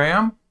 here I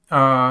am.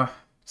 As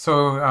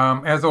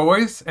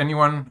always,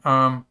 anyone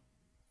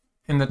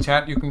in the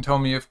chat, you can tell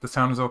me if the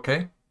sound is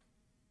okay.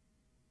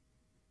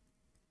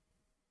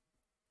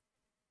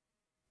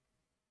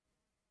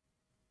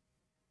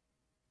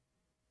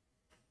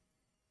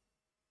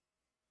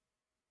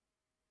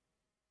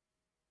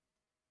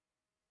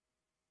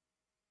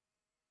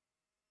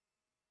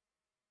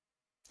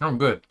 Oh,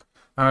 good.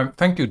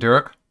 Thank you,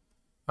 Derek.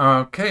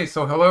 Okay,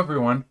 so hello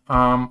everyone.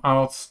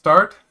 I'll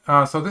start.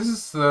 So this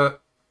is the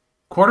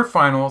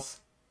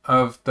quarterfinals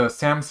of the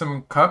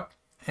Samsung Cup,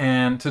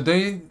 and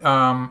today,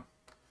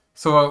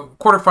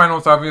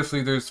 quarterfinals.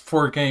 Obviously, there's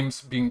 4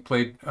 games being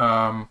played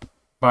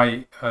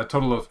by a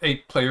total of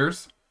 8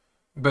 players.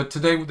 But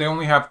today they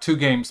only have 2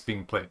 games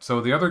being played. So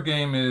the other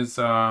game is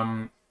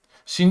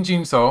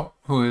Shinjinso,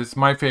 who is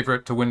my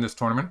favorite to win this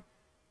tournament.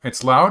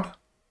 It's loud.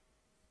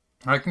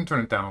 I can turn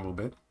it down a little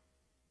bit.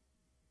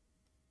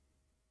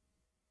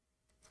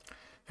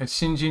 It's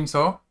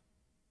Shinjinso.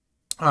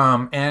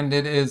 And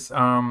it is,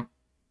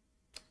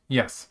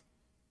 yes.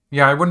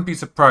 Yeah, I wouldn't be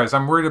surprised.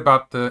 I'm worried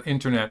about the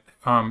internet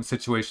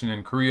situation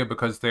in Korea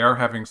because they are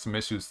having some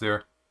issues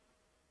there.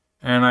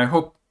 And I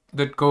hope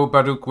that Go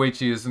Baduk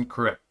Weichi isn't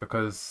correct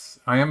because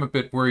I am a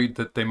bit worried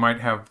that they might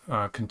have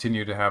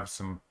continue to have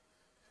some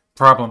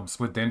problems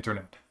with the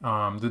internet.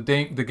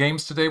 The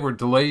games today were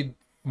delayed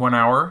 1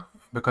 hour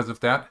because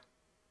of that.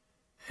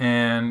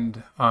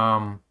 And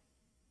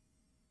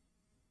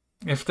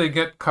if they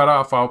get cut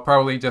off, I'll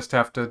probably just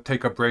have to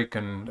take a break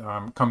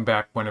and come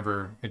back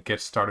whenever it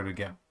gets started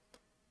again.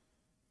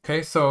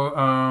 Okay,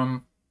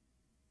 so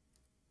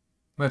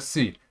let's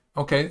see.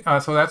 Okay,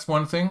 so that's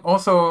one thing.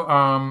 Also,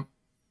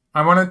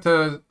 I wanted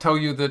to tell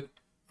you that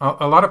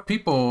a lot of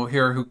people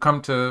here who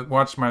come to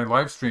watch my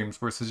live streams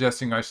were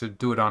suggesting I should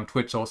do it on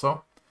Twitch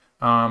also.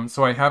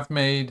 So I have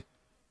made,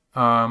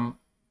 I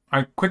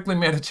quickly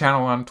made a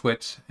channel on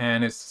Twitch,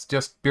 and it's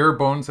just bare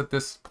bones at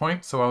this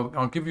point. So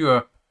I'll give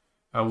you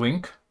a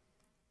link,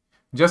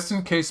 just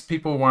in case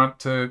people want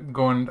to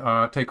go and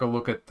take a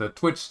look at the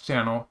Twitch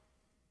channel,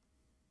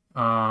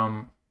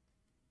 and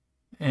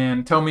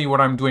tell me what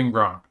I'm doing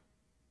wrong.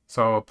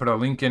 So I'll put a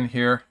link in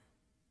here.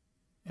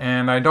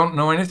 And I don't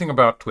know anything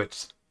about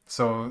Twitch,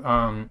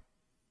 so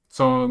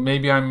so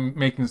maybe I'm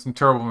making some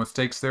terrible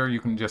mistakes there. You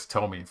can just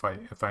tell me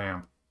if I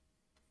am.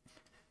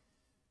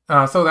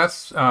 So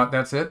that's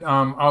it.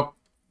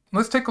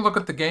 Let's take a look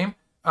at the game.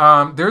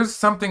 There's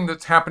something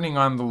that's happening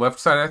on the left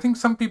side. I think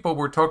some people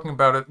were talking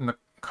about it in the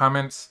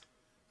comments,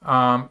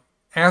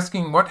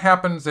 asking what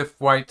happens if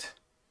white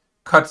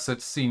cuts at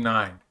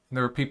c9.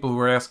 There were people who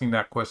were asking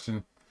that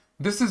question.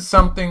 This is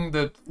something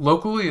that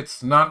locally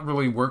it's not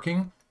really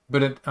working,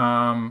 but it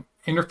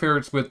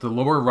interferes with the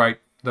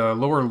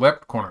lower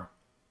left corner.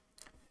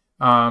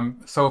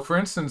 So for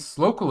instance,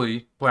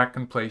 locally, black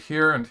can play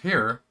here and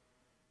here,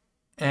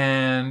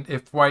 and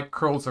if white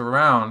curls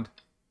around,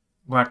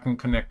 black can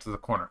connect to the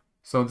corner.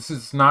 So this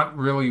is not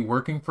really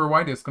working for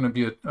white. It's going to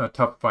be a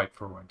tough fight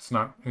for white. It's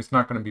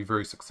not going to be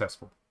very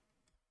successful.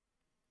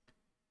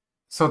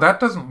 So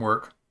that doesn't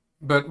work,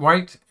 but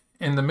white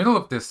in the middle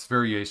of this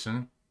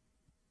variation,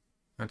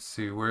 let's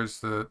see,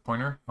 where's the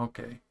pointer?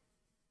 Okay.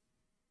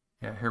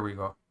 Yeah, here we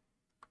go.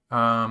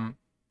 In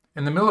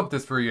the middle of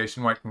this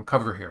variation, white can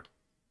cover here.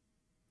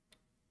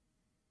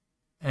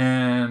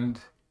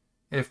 And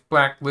if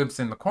black lives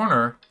in the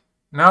corner,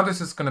 now this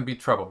is going to be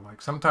trouble.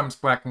 Like sometimes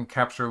black can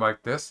capture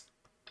like this,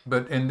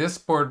 but in this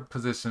board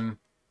position,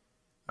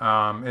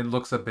 it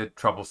looks a bit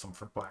troublesome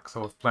for black.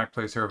 So if black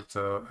plays here, it's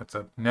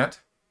a net.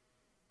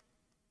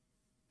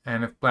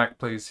 And if black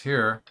plays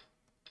here,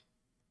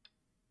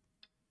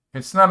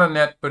 it's not a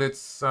net, but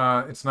it's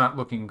not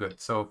looking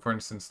good. So for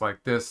instance,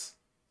 like this,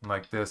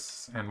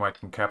 and white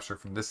can capture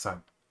from this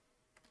side.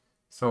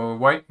 So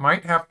white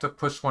might have to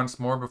push once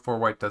more before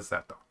white does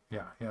that, though.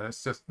 Yeah.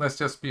 Let's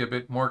just be a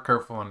bit more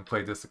careful and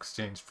play this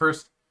exchange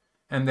first,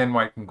 and then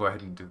white can go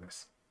ahead and do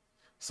this.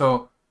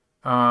 So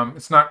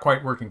it's not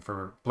quite working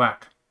for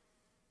black.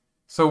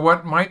 So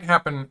what might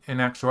happen in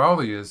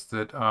actuality is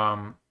that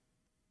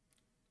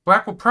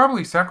black will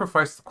probably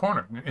sacrifice the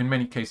corner in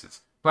many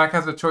cases. Black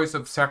has a choice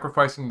of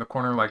sacrificing the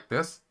corner like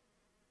this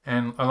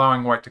and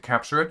allowing white to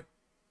capture it.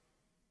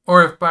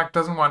 Or if black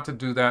doesn't want to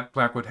do that,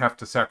 black would have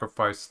to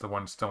sacrifice the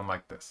one stone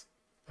like this.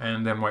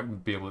 And then white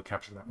would be able to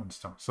capture that one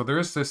stone. So there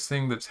is this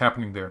thing that's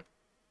happening there.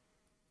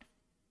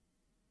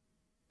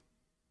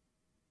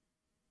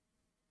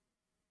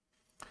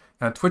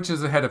 Twitch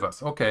is ahead of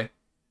us. Okay.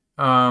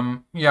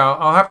 Yeah,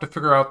 I'll have to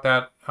figure out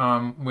that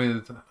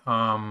with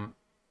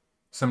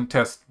some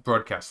test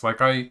broadcasts. Like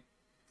I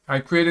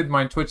created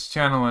my Twitch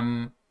channel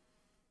and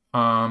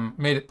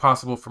made it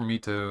possible for me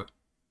to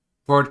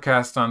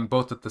broadcast on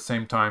both at the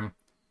same time.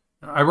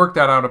 I worked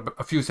that out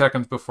a few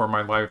seconds before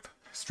my live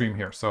stream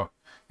here, so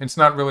it's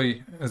not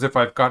really as if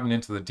I've gotten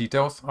into the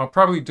details. I'll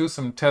probably do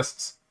some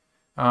tests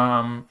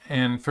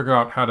and figure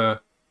out how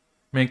to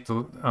make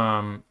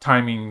the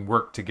timing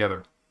work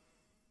together.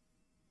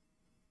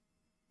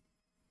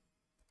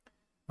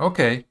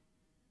 Okay,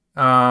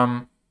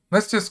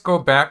 let's just go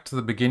back to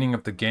the beginning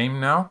of the game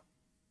now.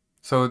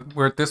 So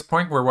we're at this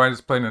point where white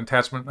has played an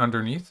attachment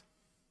underneath.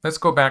 Let's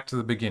go back to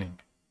the beginning.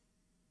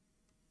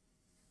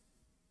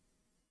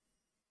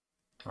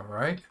 All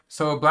right,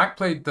 so black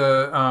played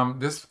the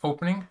this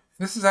opening.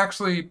 This is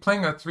actually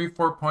playing a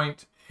 3-4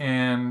 point,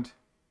 and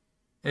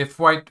if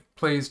white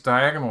plays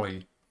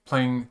diagonally,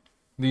 playing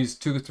these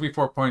 2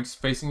 3-4 points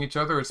facing each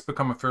other, it's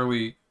become a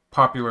fairly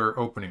popular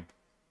opening.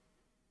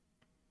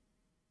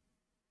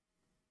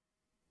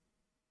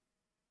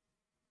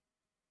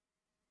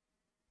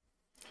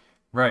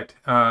 Right.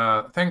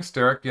 Thanks,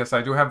 Derek. Yes,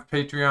 I do have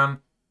Patreon.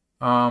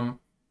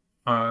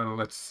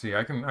 Let's see.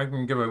 I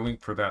can give a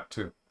link for that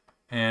too.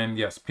 And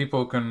yes,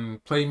 people can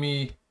play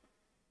me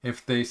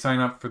if they sign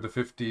up for the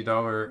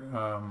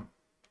 $50.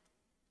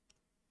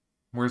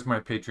 Where's my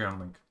Patreon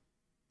link?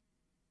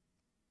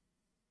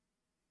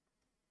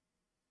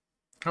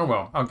 Oh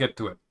well, I'll get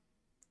to it.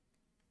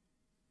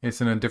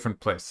 It's in a different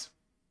place.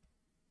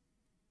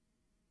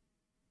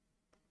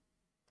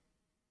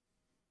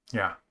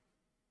 Yeah.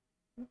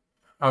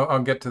 I'll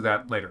get to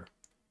that later.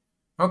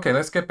 Okay,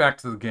 let's get back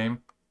to the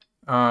game.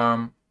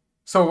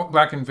 So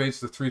black invades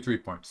the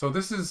 3-3 point. So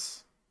this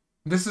is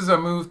a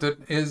move that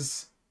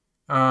is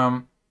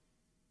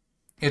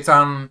it's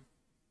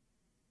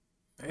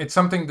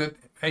something that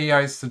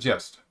AIs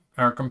suggest.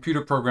 Our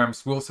computer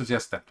programs will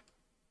suggest that.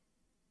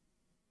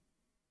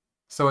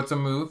 So it's a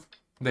move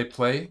they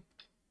play,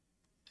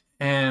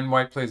 and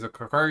white plays a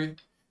kakari.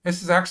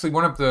 This is actually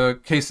one of the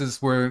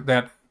cases where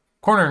that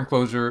corner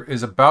enclosure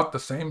is about the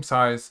same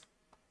size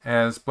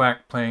as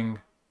black playing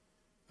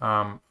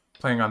on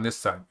this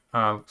side.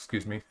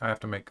 Excuse me, I have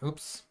to make,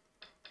 oops.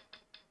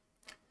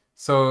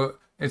 So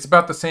it's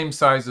about the same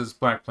size as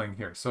black playing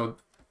here. So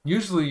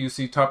usually you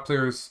see top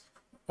players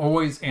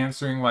always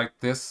answering like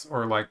this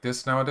or like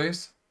this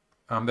nowadays.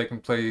 They can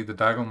play the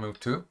diagonal move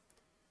too.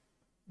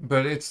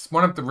 But it's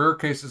one of the rare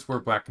cases where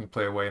black can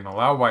play away and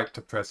allow white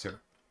to press here.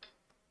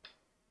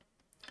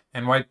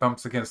 And white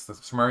bumps against the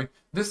Sumari.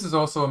 This is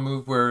also a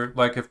move where,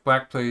 like, if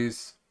black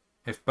plays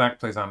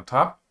on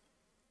top,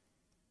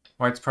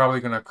 white's probably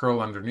going to curl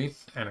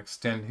underneath and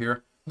extend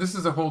here. This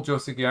is a whole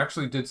joseki. I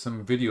actually did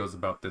some videos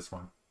about this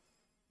one.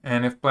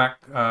 And if black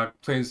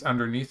plays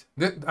underneath,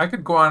 I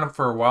could go on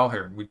for a while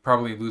here. We'd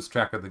probably lose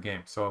track of the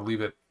game, so I'll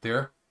leave it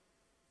there.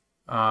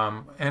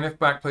 And if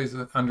black plays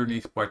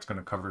underneath, white's going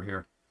to cover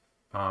here.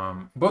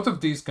 Both of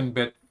these can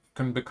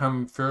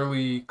become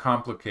fairly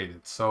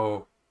complicated.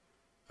 So,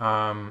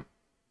 and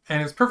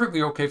it's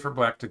perfectly okay for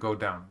black to go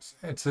down.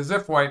 It's as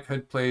if white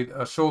had played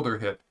a shoulder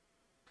hit,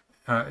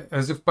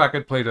 as if black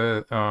had played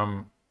a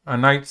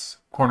knight's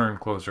corner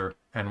enclosure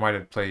and white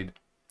had played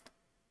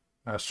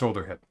a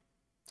shoulder hit.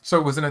 So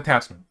it was an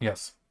attachment,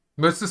 yes.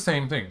 But it's the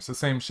same thing. It's the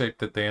same shape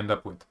that they end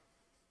up with.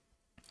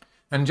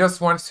 And just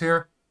once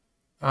here,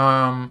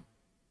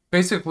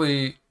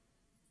 basically,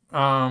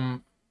 black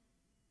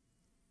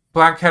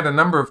had a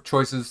number of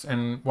choices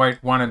and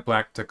white wanted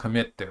black to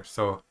commit there.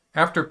 So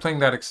after playing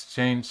that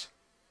exchange,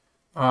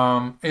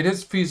 it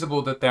is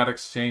feasible that that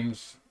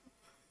exchange,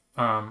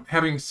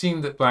 having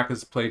seen that black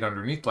has played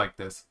underneath like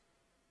this,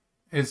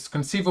 it's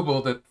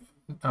conceivable that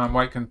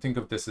white can think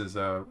of this as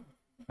a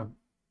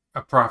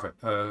profit,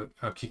 a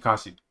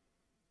kikashi.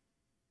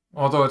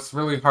 Although it's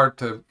really hard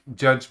to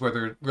judge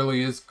whether it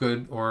really is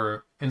good,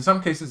 or in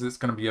some cases it's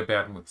going to be a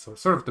bad move. So it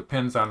sort of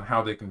depends on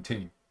how they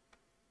continue.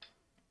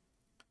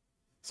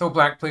 So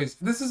black plays,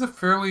 this is a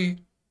fairly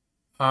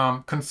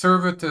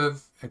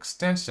conservative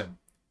extension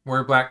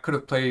where black could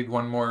have played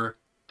one more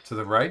to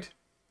the right,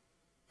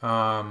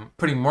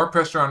 putting more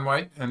pressure on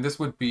white, and this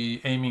would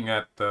be aiming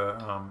at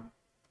the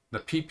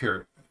peep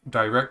here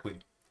directly.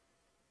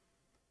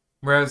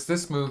 Whereas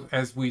this move,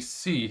 as we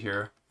see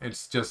here,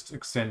 it's just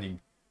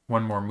extending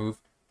one more move.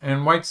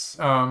 And white's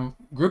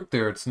group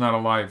there, it's not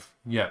alive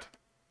yet.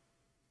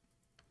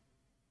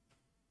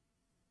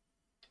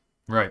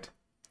 Right.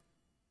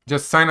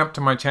 Just sign up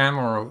to my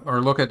channel or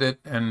look at it,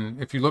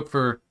 and if you look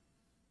for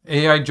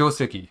AI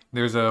Joseki,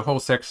 there's a whole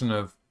section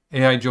of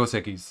AI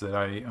Josekis that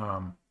I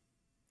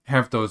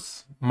have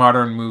those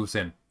modern moves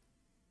in.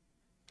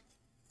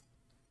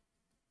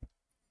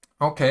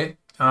 Okay,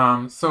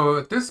 so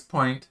at this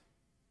point,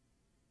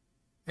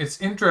 it's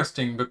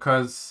interesting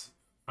because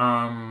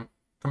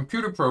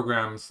computer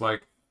programs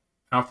like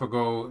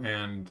AlphaGo,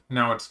 and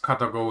now it's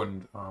KataGo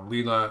and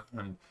Leela,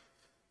 and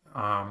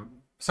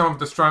some of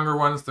the stronger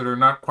ones that are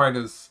not quite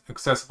as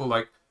accessible,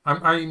 like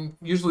I'm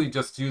usually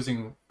just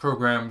using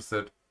programs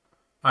that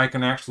I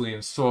can actually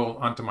install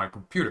onto my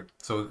computer.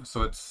 So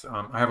it's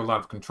I have a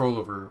lot of control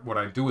over what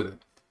I do with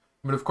it.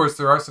 But of course,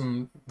 there are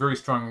some very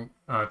strong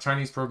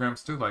Chinese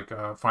programs too, like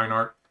Fine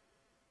Art,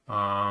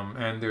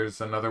 and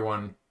there's another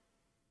one,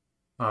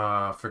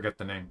 forget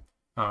the name,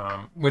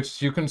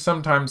 which you can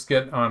sometimes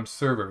get on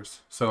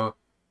servers. So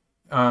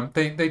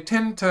they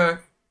tend to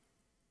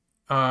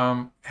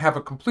have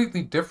a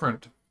completely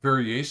different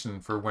variation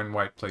for when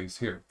white plays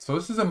here. So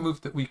this is a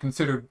move that we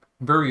considered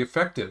very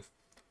effective.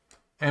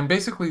 And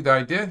basically the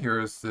idea here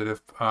is that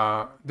if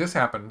this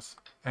happens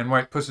and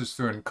white pushes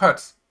through and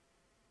cuts,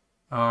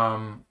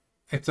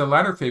 if the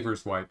ladder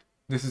favors white,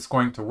 this is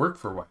going to work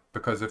for white,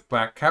 because if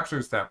black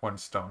captures that one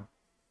stone,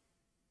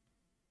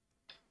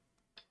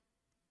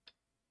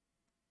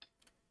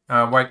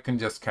 white can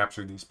just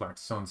capture these black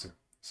stones here.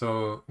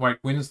 So white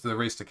wins the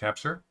race to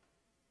capture.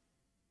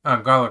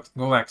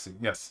 Galaxy,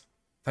 yes.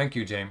 Thank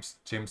you, James.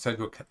 James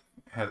Sedgwick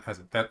has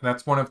it.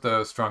 That's one of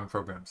the strong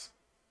programs.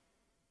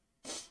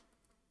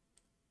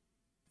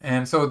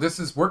 And so this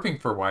is working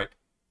for white.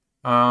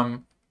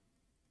 And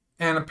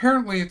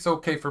apparently it's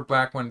okay for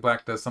black when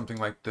black does something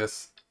like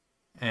this.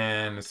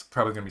 And it's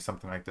probably going to be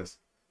something like this.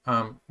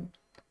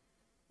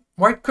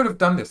 White could have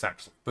done this,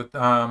 actually. But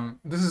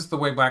this is the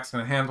way black's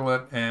going to handle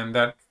it. And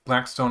that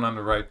black stone on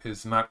the right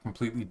is not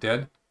completely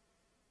dead.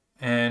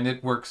 And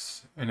it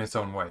works in its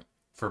own way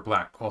for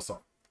black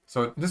also.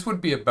 So this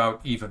would be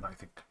about even, I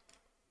think.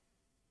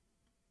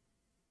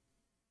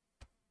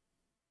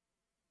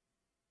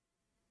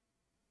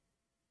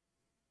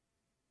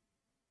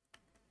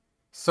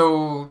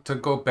 So to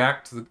go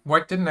back to the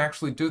white didn't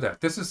actually do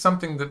that. This is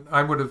something that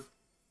I would have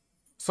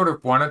sort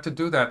of wanted to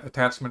do, that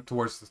attachment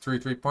towards the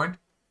 3-3 point.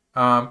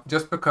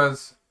 Just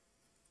because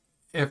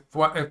if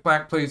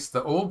black plays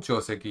the old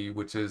joseki,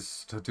 which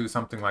is to do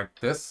something like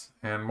this,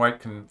 and white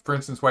can, for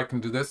instance, white can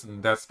do this,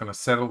 and that's going to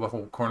settle the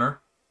whole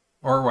corner,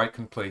 or white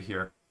can play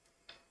here.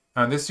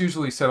 This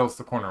usually settles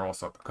the corner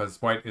also,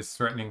 because white is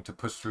threatening to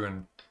push through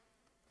and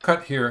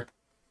cut here,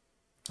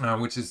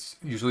 which is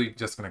usually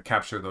just going to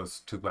capture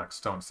those two black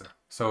stones there.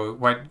 So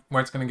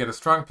white's going to get a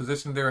strong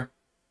position there,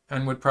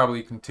 and would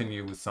probably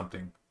continue with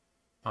something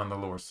on the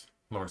lower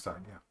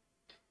side, yeah.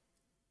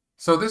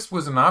 So this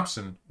was an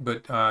option,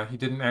 but he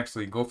didn't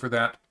actually go for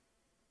that.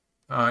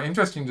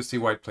 Interesting to see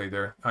white play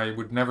there. I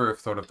would never have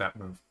thought of that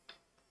move.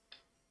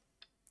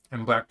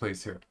 And black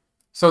plays here.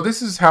 So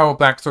this is how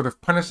black sort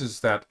of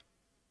punishes that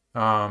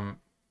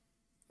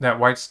that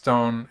white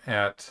stone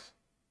at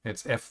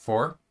its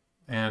f4.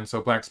 And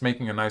so black's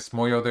making a nice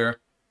moyo there.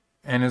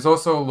 And is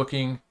also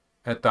looking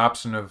at the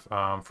option of,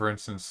 for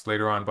instance,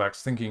 later on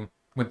black's thinking,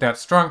 with that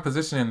strong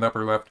position in the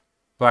upper left,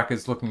 black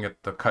is looking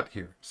at the cut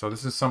here. So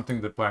this is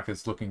something that black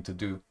is looking to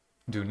do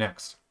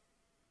next.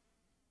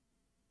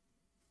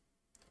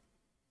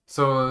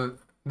 So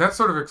that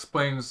sort of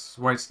explains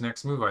white's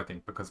next move, I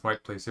think, because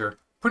white plays here,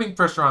 putting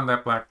pressure on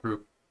that black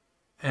group.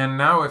 And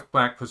now if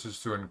black pushes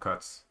through and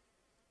cuts,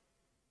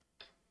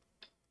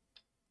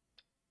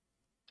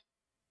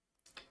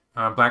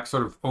 black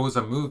sort of owes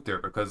a move there,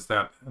 because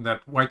that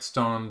white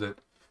stone that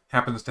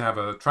happens to have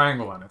a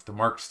triangle on it, the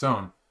marked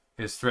stone,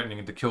 is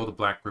threatening to kill the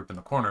black group in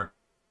the corner.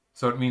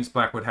 So it means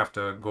black would have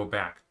to go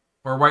back.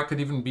 Or white could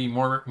even be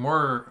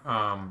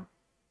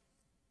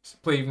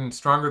play even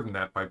stronger than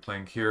that by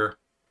playing here.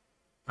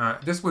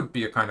 This would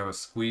be a kind of a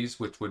squeeze,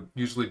 which would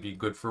usually be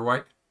good for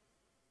white.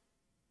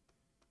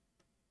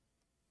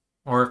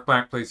 Or if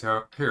black plays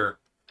out here,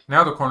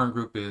 now the corner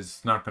group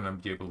is not going to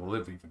be able to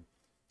live even.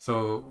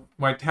 So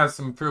white has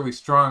some fairly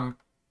strong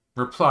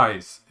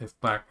replies if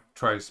black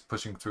tries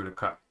pushing through the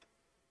cut.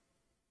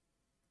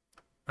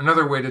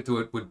 Another way to do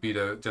it would be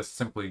to just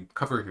simply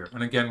cover here.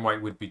 And again,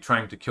 white would be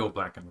trying to kill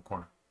black in the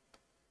corner.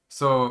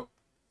 So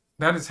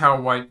that is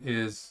how white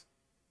is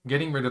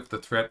getting rid of the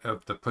threat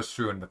of the push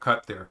through and the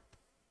cut there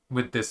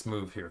with this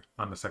move here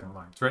on the second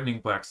line, threatening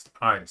black's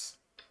eyes.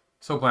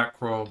 So black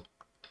rolled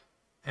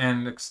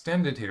and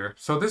extended here.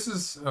 So this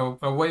is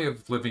a way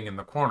of living in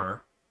the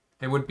corner.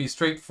 It would be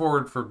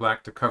straightforward for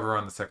black to cover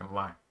on the second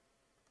line.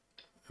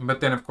 But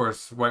then, of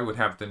course, white would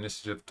have the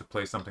initiative to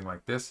play something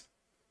like this.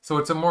 So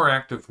it's a more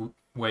active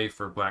way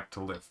for black to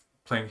live.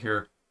 Playing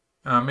here,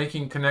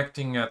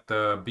 connecting at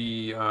the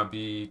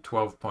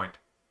B12 point,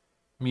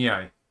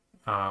 Miai,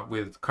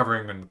 with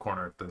covering in the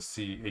corner at the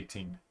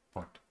C18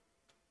 point.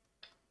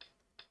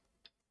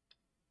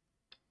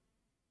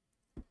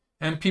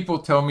 And people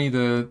tell me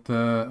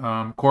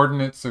the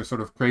coordinates are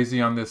sort of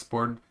crazy on this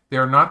board. They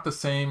are not the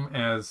same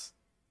as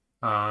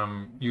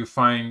you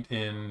find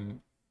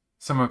in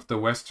some of the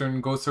Western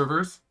Go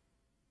servers.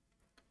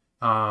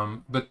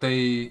 But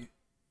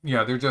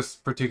they're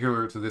just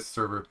particular to this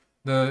server.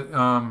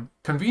 The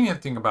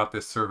convenient thing about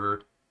this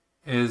server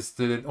is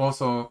that it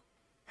also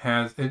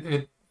has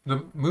the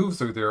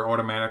moves are there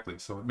automatically,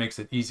 so it makes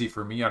it easy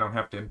for me. I don't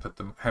have to input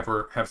them,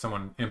 have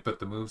someone input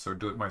the moves or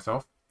do it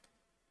myself.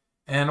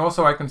 And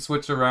also I can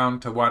switch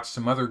around to watch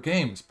some other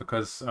games,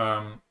 because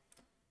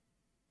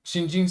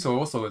Shinjinso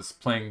also is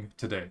playing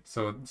today.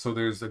 So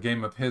there's a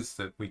game of his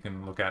that we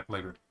can look at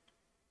later.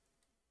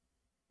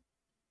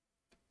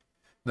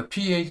 The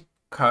P8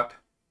 cut.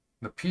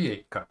 The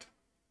P8 cut.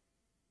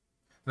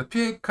 The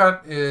P8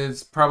 cut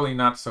is probably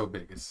not so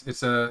big.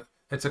 It's a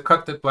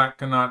cut that black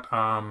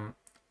cannot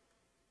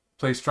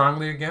play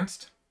strongly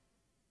against.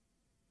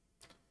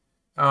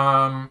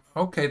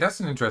 Okay, that's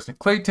an interesting.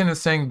 Clayton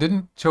is saying,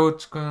 didn't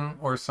Chochkun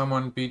or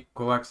someone beat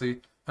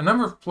Galaxy? A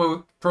number of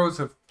pros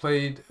have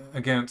played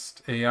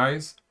against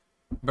AIs,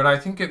 but I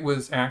think it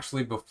was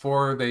actually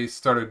before they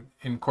started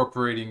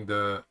incorporating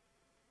the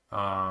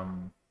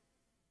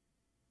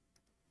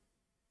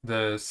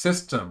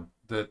system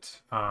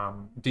that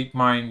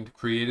DeepMind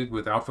created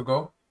with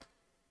AlphaGo.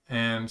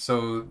 And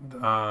so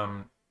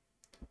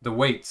the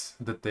weights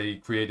that they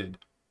created,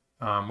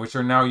 which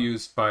are now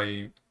used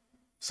by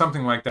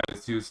something like that.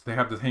 It's used. They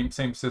have the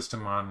same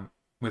system on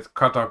with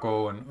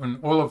Katago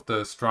and all of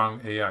the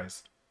strong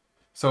AIs.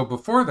 So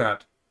before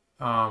that,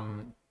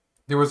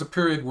 there was a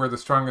period where the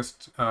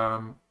strongest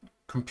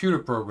computer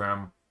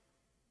program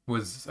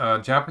was a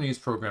Japanese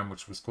program,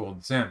 which was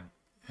called Zen.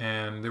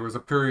 And there was a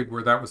period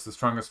where that was the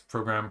strongest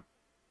program.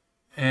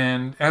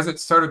 And as it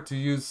started to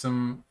use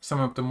some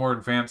of the more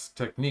advanced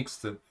techniques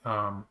that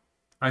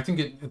I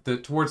think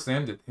towards the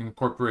end it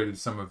incorporated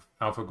some of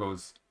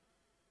AlphaGo's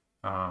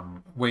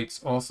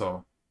weights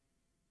also.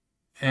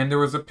 And there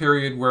was a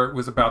period where it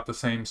was about the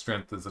same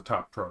strength as the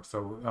top pro.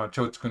 So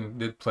Chochukun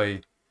did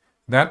play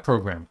that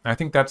program. I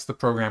think that's the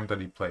program that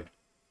he played.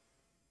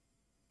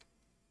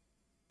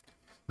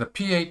 The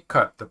P8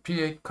 cut. The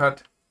P8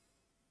 cut.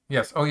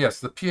 Yes. Oh, yes.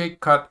 The P8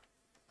 cut.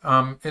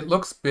 It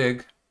looks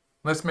big.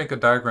 Let's make a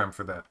diagram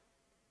for that.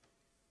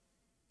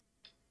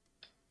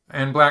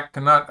 And black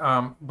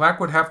cannot. Black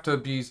would have to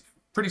be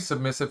pretty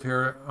submissive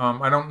here.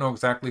 I don't know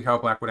exactly how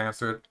black would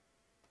answer it.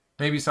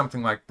 Maybe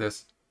something like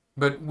this.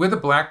 But with a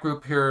black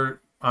group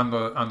here on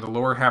the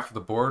lower half of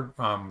the board,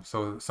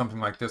 so something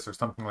like this or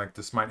something like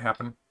this might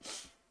happen.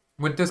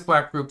 With this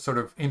black group sort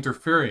of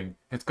interfering,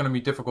 it's going to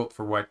be difficult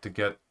for white to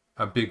get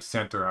a big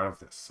center out of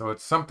this. So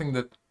it's something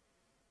that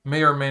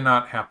may or may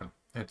not happen.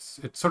 It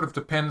sort of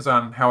depends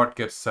on how it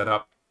gets set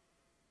up.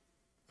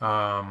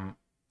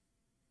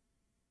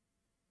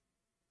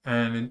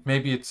 And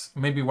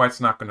maybe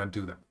white's not going to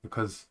do that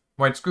because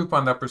white's group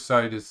on the upper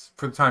side is,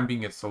 for the time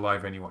being, it's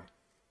alive anyway.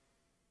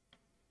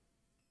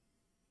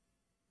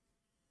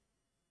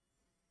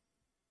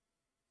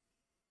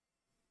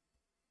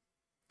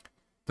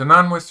 The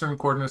non-Western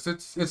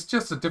coordinates, it's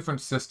just a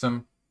different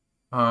system,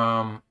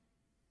 and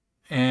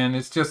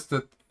it's just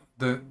that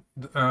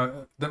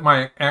that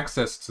my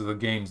access to the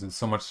games is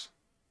so much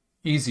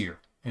easier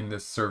in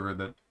this server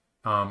that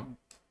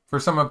for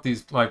some of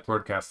these live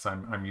broadcasts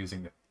I'm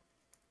using it.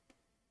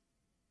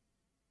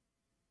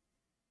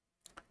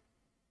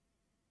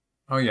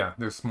 Oh yeah,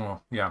 they're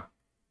small. Yeah.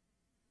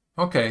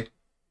 Okay.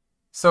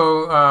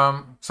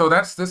 So so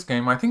that's this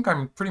game. I think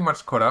I'm pretty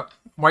much caught up.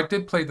 White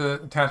did play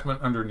the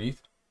attachment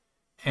underneath.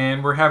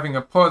 And we're having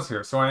a pause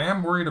here. So I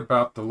am worried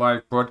about the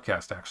live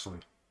broadcast,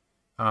 actually.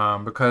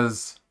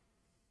 Because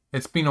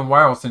it's been a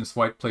while since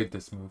white played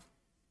this move.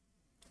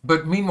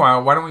 But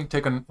meanwhile, why don't we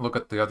take a look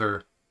at the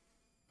other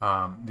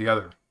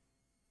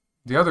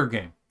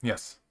game.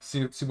 Yes.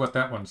 See what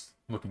that one's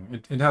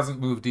looking. It hasn't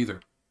moved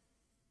either.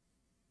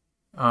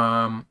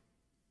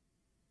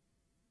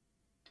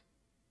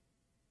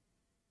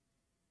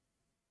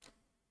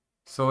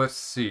 So let's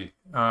see.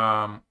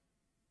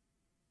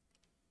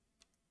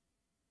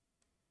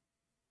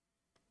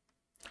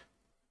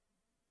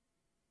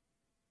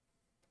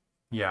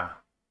 Yeah,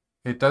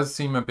 it does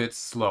seem a bit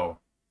slow.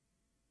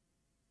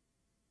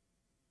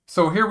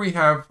 So here we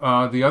have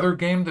the other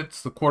game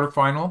that's the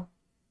quarterfinal.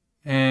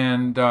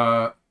 And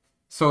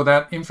so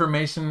that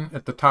information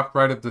at the top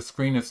right of the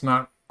screen is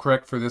not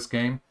correct for this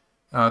game.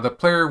 The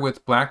player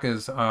with black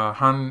is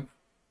Han,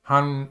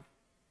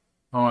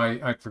 oh,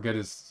 I forget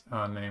his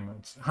name.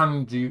 It's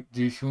Han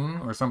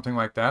Ji-shun or something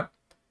like that.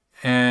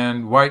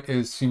 And white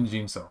is Shin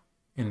Jin-so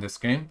in this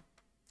game.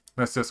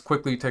 Let's just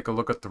quickly take a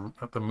look at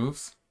the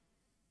moves.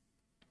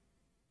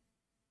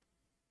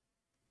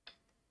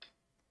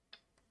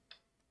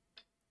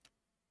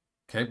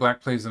 Okay,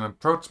 black plays an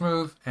approach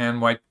move,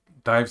 and white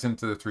dives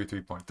into the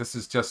 3-3 point. This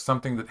is just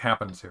something that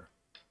happens here.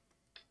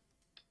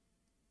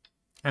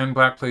 And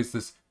black plays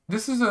this.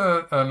 This is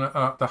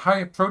the high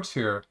approach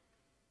here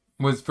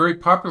was very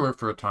popular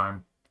for a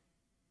time.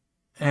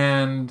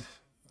 And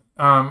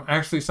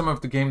actually some of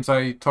the games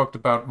I talked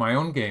about, my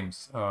own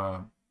games,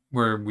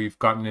 where we've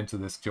gotten into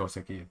this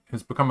joseki,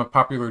 has become a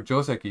popular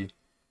joseki.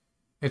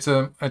 It's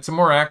a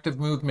more active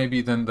move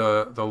maybe than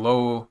the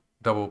low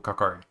double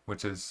kakari,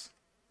 which is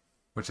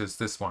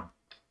this one.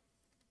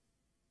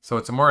 So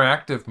it's a more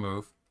active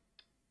move.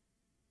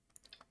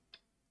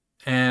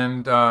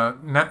 And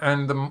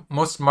the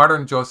most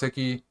modern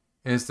joseki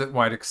is that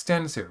white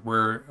extends here,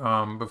 where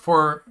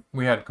before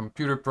we had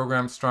computer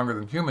programs stronger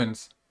than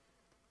humans,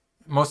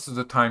 most of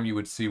the time you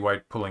would see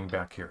white pulling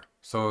back here.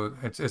 So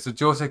it's a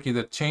joseki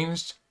that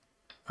changed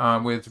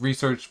with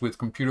research with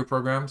computer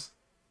programs,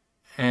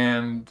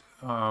 and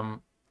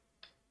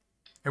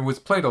it was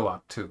played a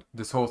lot too,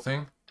 this whole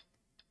thing.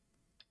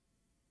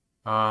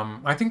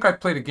 I think I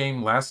played a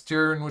game last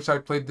year in which I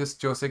played this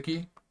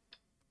joseki.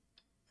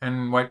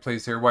 And white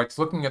plays here. White's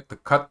looking at the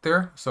cut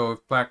there. So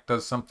if black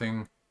does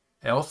something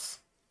else,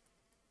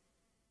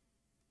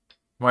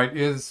 white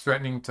is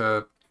threatening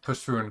to push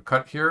through and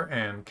cut here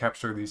and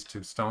capture these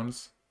two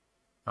stones.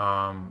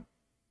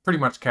 Pretty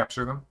much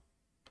capture them.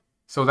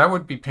 So that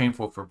would be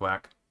painful for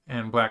black.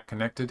 And black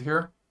connected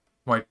here.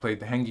 White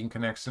played the hanging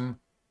connection.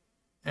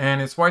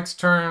 And it's white's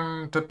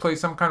turn to play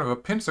some kind of a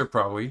pincer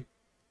probably.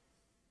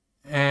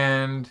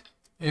 And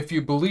if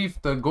you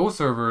believe the Go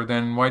server,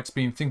 then white's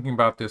been thinking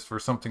about this for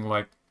something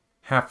like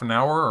half an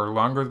hour or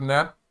longer than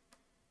that.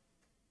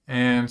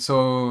 And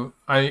so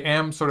I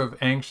am sort of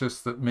anxious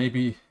that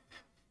maybe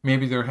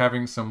they're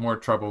having some more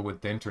trouble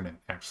with the internet,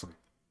 actually.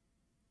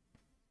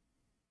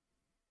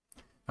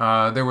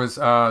 There was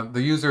the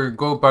user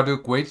Go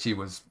Baduk Weichi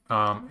was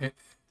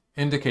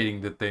indicating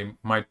that they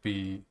might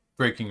be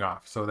breaking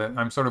off, so that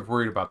I'm sort of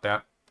worried about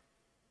that.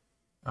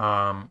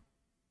 But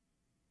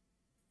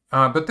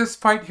this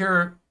fight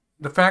here,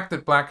 the fact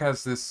that black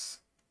has this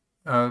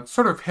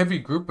sort of heavy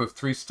group of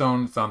 3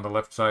 stones on the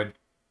left side,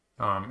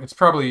 it's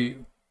probably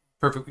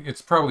perfectly.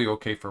 It's probably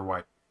okay for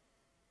white.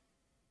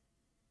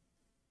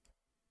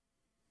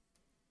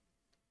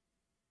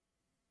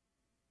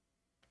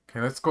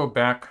 Okay, let's go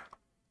back.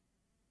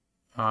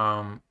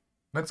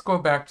 Let's go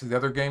back to the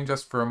other game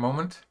just for a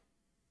moment.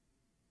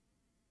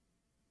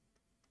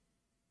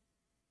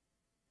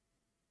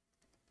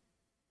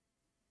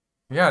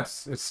 Yeah,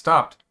 it's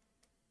stopped.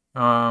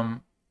 It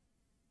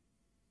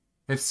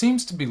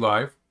seems to be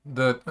live.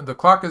 The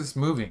clock is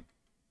moving,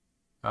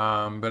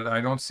 but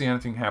I don't see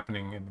anything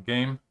happening in the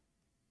game.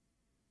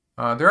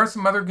 There are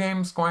some other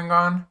games going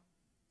on.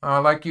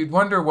 Like you'd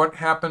wonder what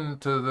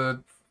happened to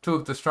the 2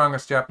 of the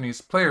strongest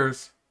Japanese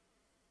players.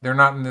 They're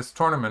not in this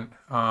tournament.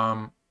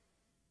 They're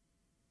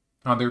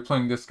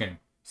playing this game.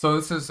 So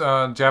this is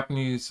a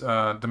Japanese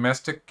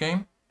domestic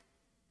game.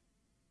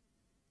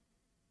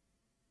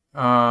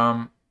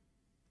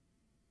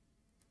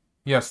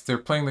 Yes, they're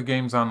playing the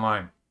games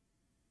online.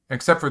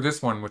 Except for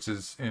this one, which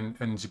is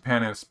in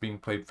Japan, it's being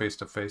played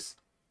face-to-face.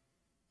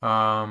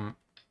 A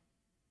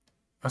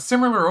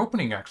similar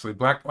opening, actually.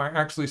 Black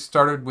actually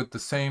started with the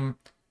same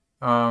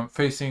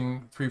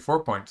facing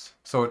 3-4 points.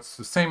 So it's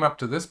the same up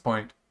to this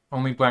point.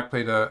 Only black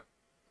played a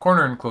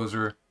corner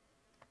encloser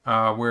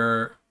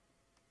where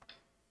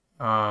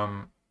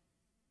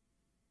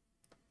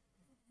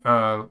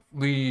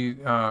Lee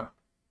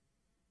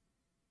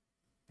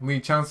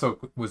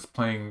Changseok was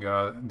playing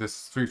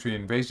this 3-3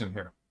 invasion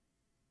here.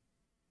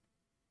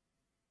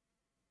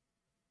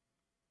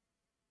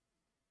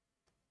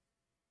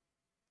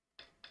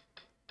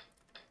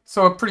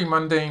 So a pretty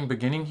mundane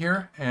beginning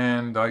here,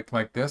 and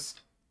like this.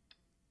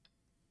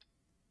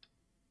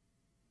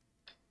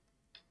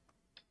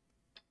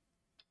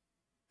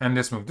 And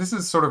this move. This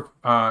is sort of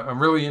a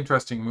really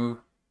interesting move.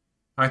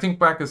 I think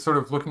black is sort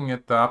of looking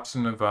at the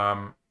option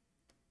of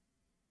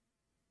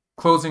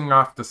closing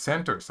off the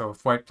center. So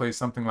if white plays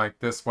something like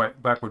this,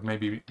 black would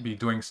maybe be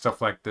doing stuff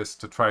like this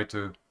to try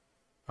to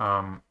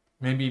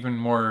maybe even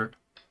more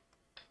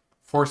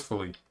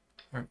forcefully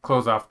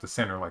close off the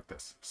center like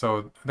this.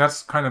 So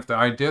that's kind of the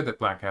idea that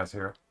black has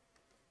here.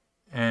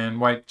 And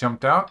white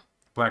jumped out,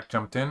 black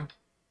jumped in,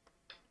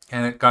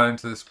 and it got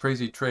into this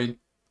crazy trade,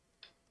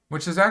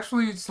 which is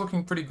actually, it's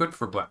looking pretty good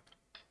for black.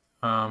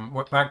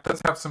 What black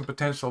does have some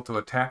potential to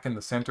attack in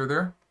the center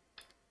there.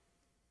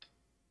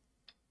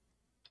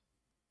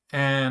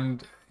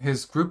 And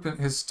his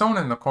stone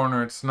in the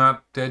corner, it's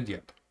not dead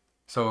yet.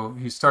 So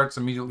he starts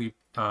immediately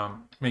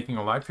making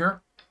a life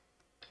here.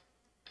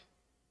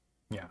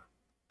 Yeah.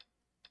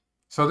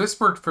 So this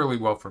worked fairly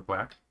well for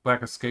black.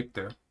 Black escaped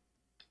there.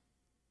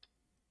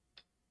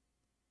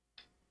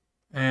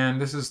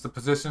 And this is the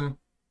position.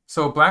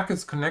 So black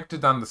is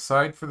connected on the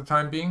side for the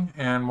time being,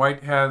 and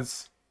white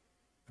has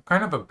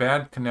kind of a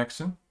bad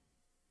connection.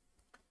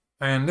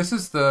 And this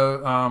is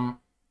the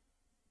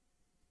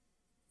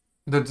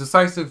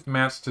decisive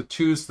match to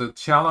choose the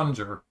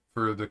challenger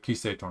for the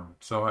Kisei tournament.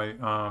 So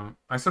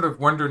I sort of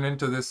wandered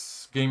into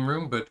this game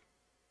room, but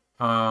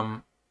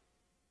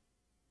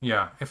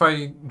yeah, if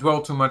I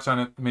dwell too much on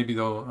it, maybe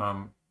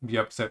they'll be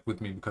upset with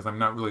me because I'm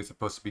not really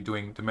supposed to be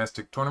doing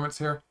domestic tournaments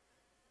here.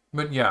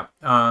 But yeah,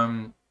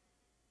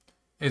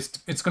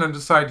 it's going to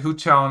decide who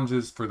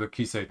challenges for the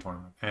Kisei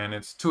tournament. And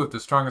it's 2 of the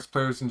strongest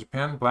players in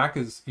Japan. Black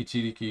is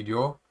Ichiriki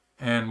Ryo,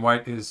 and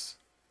white is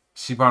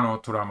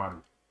Shibano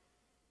Toramaru.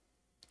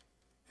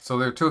 So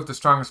they're 2 of the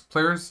strongest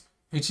players.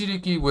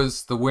 Ichiriki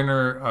was the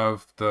winner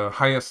of the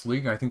highest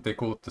league. I think they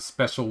call it the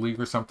special league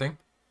or something.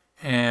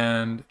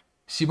 And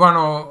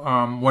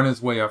Shibano won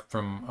his way up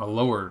from a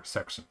lower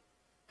section.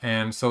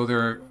 And so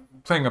they're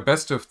playing a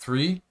best of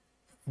 3,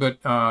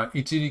 but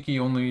Ichiriki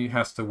only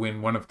has to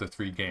win 1 of the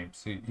 3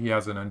 games. He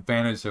has an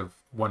advantage of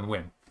 1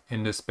 win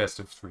in this best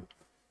of 3.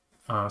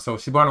 So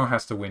Shibano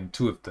has to win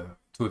 2 of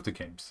the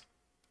games.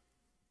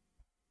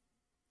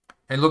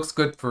 It looks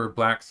good for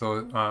black,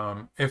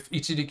 so if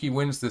Ichiriki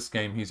wins this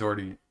game, he's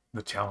already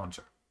the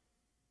challenger.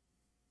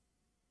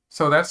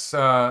 So that's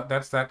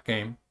that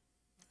game.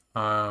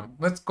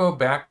 Let's go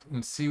back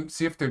and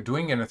see if they're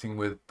doing anything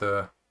with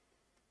the...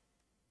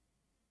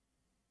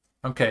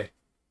 Okay.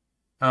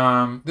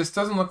 This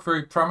doesn't look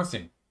very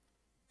promising.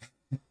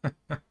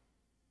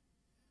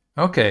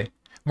 Okay.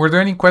 Were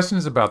there any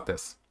questions about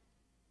this?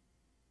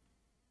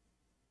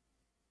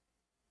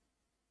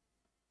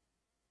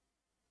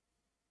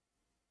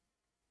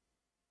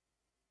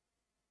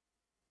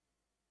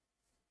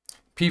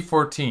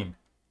 P14.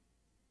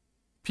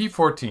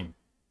 P14.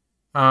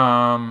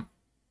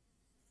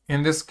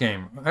 In this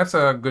game, that's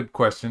a good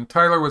question.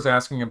 Tyler was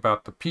asking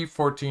about the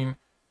P14,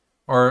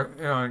 or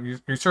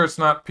you're sure it's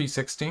not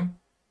P16?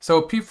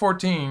 So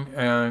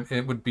p14,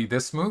 it would be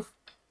this move.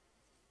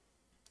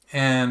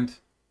 And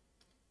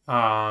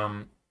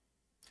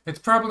it's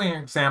probably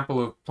an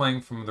example of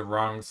playing from the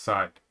wrong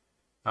side.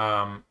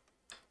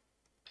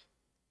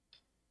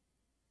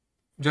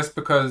 Just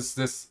because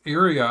this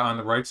area on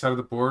the right side of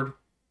the board,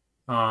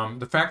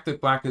 the fact that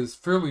black is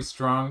fairly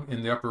strong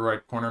in the upper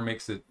right corner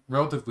makes it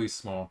relatively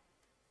small.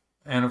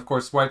 And of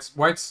course,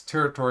 white's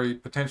territory,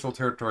 potential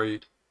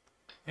territory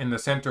in the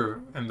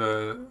center and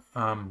the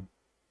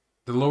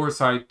lower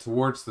side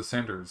towards the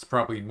center is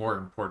probably more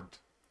important.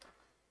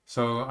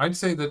 So I'd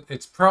say that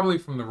it's probably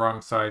from the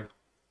wrong side.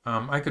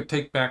 I could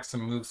take back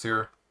some moves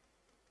here.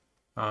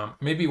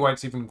 Maybe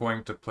white's even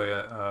going to play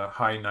a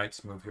high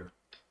knights move here.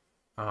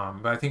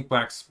 But I think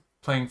black's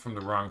playing from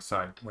the wrong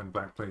side when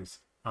black plays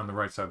on the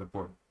right side of the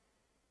board.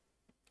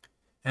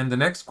 And the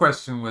next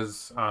question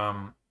was,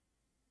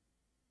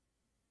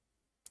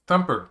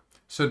 Thumper,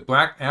 should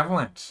black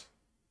avalanche?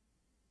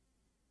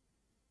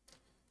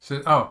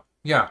 Oh,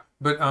 yeah.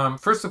 But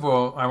first of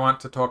all, I want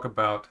to talk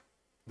about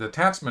the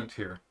attachment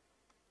here,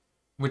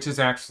 which is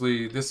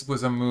actually, this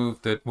was a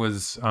move that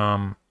was,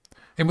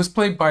 it was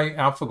played by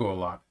AlphaGo a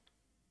lot.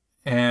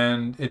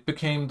 And it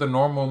became the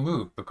normal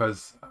move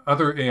because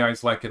other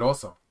AIs like it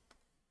also.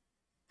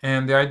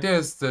 And the idea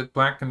is that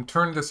black can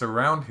turn this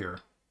around here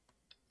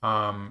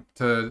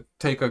to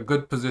take a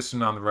good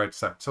position on the right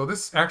side. So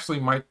this actually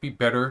might be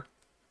better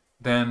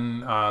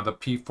than the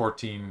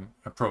p14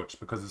 approach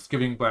because it's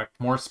giving black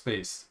more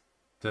space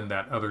than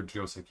that other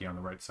Joseki on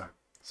the right side.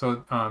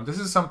 So this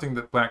is something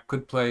that black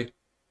could play.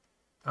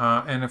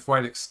 And if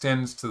white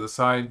extends to the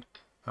side,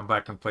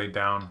 black can play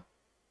down.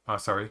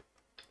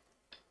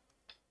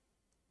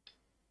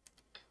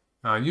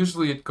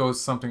 Usually it goes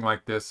something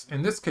like this.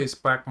 In this case,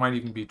 black might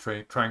even be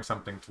trying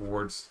something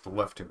towards the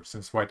left here,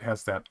 since white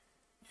has that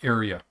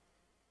area.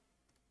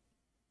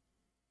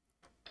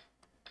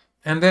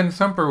 And then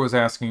Thumper was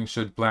asking,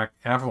 should black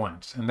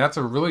avalanche? And that's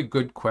a really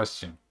good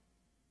question.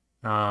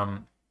 Oh,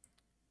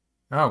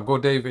 go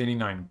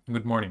Dave89.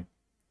 Good morning.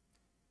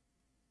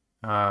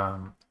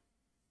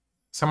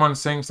 Someone's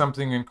saying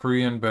something in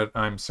Korean, but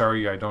I'm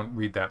sorry, I don't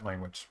read that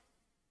language.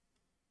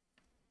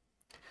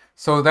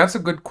 So that's a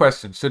good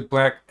question. Should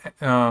black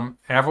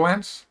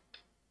avalanche?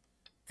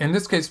 In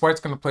this case, white's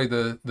going to play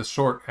the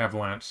short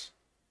avalanche.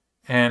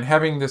 And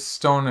having this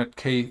stone at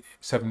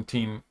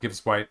k17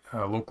 gives white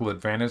a local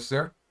advantage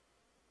there.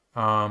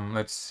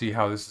 Let's see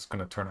how this is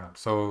going to turn out.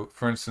 So,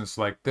 for instance,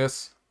 like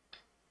this.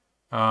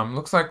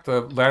 Looks like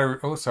the ladder...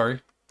 Oh,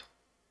 sorry.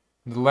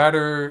 The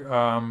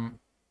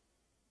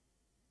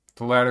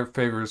ladder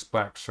favors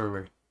black,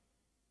 surely.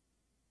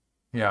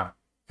 Yeah,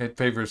 it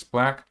favors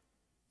black.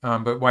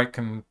 But white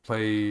can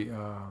play,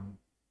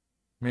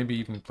 maybe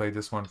even play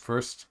this one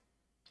first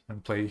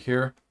and play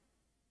here.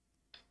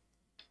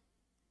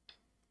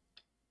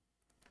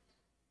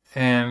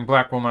 And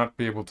black will not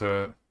be able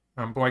to,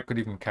 white could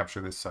even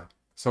capture this side.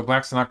 So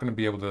black's not going to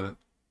be able to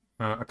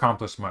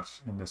accomplish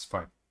much in this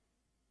fight.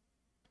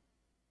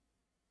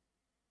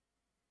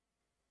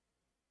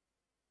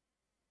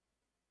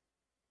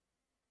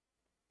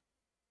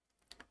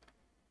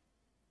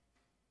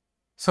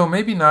 So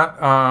maybe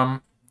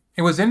not.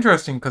 It was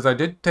interesting because I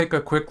did take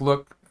a quick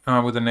look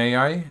with an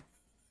AI,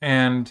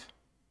 and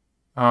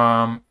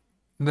the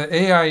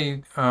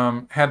AI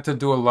had to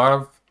do a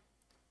lot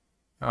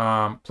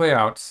of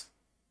playouts,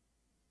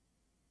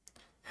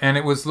 and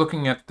it was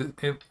looking at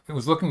it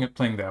was looking at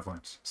playing the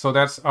avalanche. So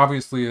that's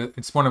obviously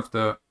it's one of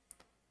the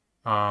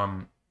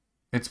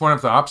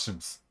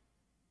options.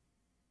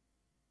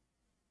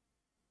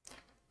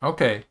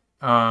 Okay,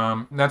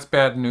 that's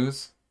bad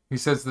news. He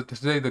says that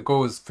today the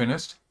Go is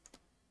finished.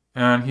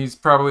 And he's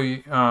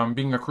probably,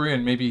 being a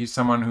Korean, maybe he's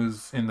someone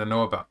who's in the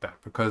know about that.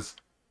 Because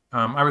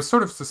I was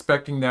sort of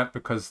suspecting that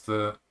because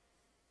the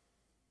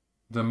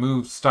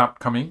moves stopped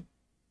coming.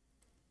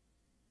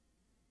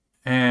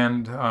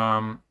 And,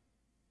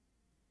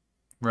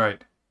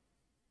 right.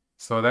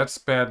 So that's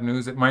bad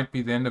news. It might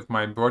be the end of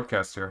my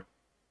broadcast here.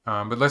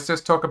 But let's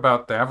just talk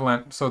about the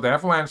avalanche. So the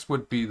avalanche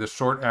would be the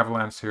short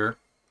avalanche here.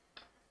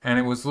 And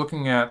it was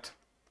looking at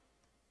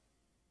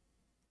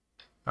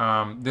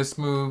this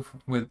move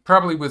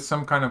probably with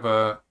some kind of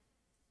a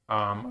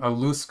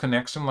loose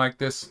connection like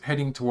this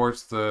heading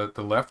towards the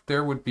left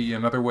there would be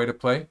another way to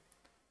play.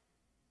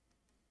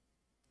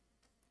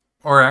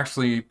 Or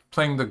actually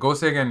playing the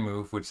Goseigen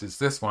move, which is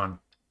this one,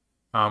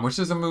 which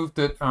is a move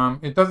that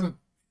it doesn't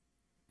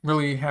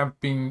really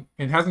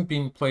it hasn't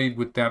been played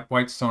with that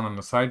white stone on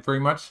the side very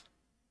much,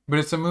 but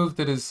it's a move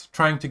that is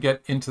trying to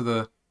get into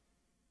the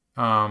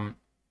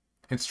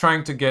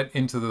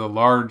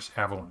large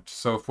avalanche.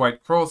 So if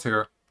white crawls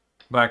here,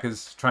 black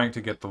is trying to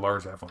get the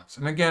large avalanche.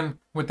 And again,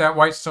 with that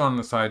white stone on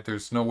the side,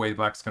 there's no way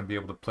black's going to be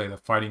able to play the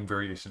fighting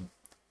variation.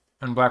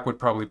 And black would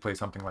probably play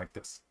something like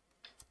this.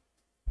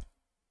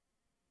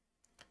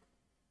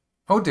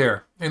 Oh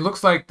dear, it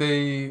looks like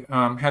they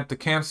had to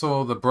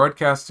cancel the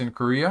broadcast in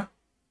Korea.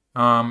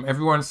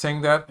 Everyone's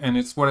saying that, and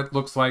it's what it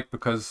looks like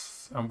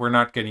because we're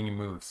not getting any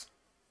moves.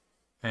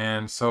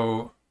 And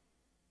so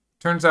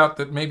turns out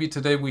that maybe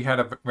today we had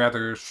a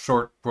rather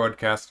short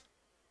broadcast,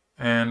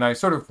 and I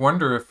sort of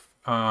wonder if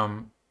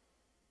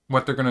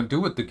what they're going to do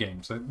with the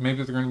games.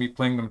 Maybe they're going to be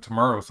playing them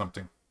tomorrow or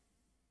something.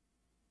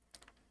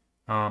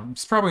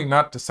 It's probably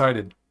not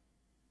decided.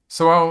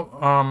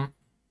 So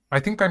I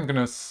think I'm going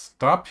to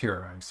stop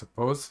here, I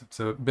suppose. It's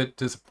a bit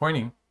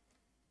disappointing.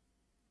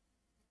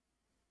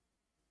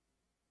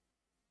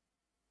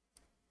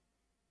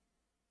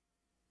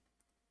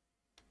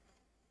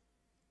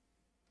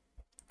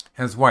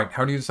 As white,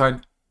 how do you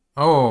decide?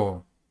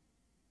 Oh.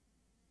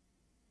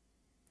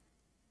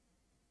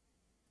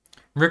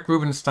 Rick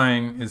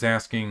Rubenstein is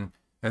asking,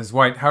 as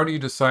white, how do you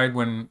decide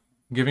when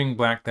giving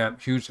black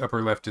that huge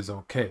upper left is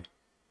okay?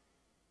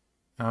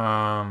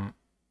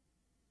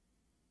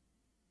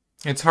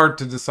 It's hard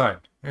to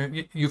decide.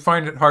 You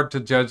find it hard to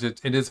judge.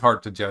 It is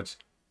hard to judge.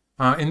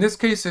 In this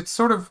case, it's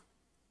sort of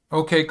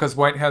okay because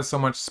white has so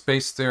much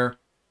space there.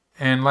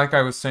 And like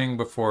I was saying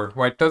before,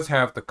 white does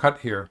have the cut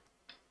here,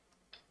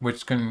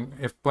 which can,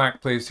 if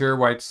black plays here,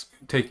 white's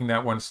taking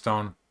that one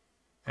stone.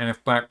 And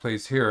if black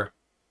plays here,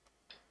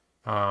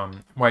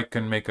 white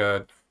can make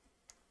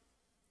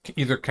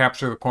either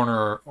capture the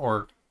corner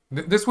or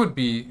this would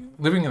be,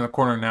 living in the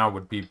corner now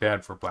would be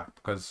bad for black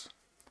because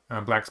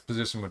black's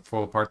position would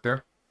fall apart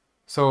there.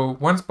 So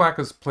once black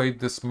has played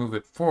this move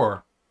at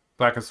 4,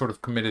 black is sort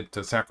of committed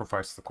to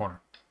sacrifice the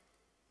corner.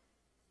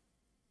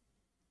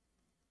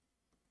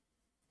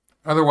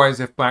 Otherwise,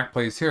 if black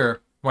plays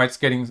here, white's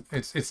getting,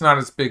 it's not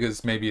as big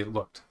as maybe it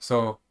looked.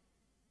 So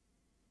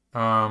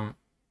the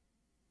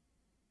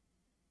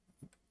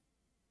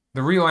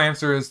real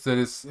answer is that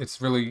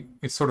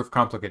it's sort of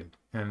complicated,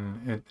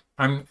 and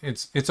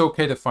it's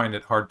okay to find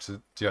it hard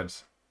to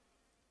judge.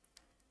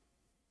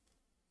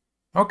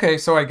 Okay,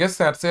 so I guess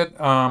that's it.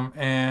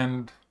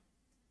 And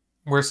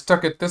we're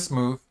stuck at this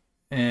move,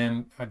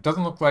 and it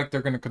doesn't look like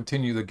they're going to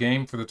continue the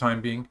game for the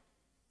time being.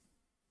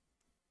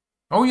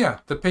 Oh yeah,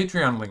 the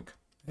Patreon link.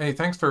 Hey,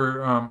 thanks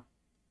for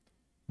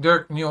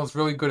Derek Neal is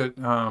really good at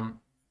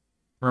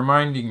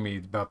reminding me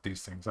about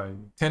these things. I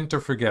tend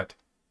to forget.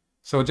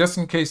 So just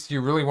in case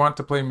you really want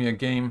to play me a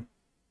game,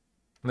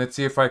 let's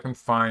see if I can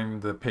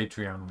find the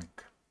Patreon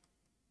link.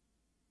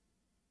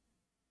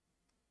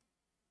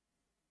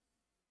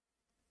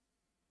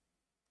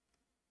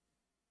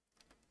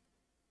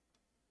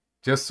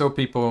 Just so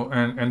people,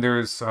 and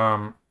there's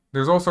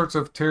all sorts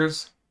of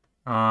tiers.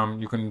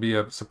 You can be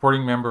a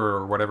supporting member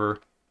or whatever,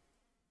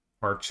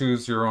 or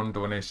choose your own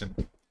donation.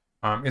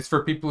 It's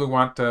for people who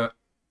want to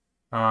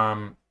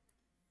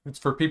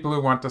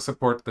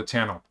support the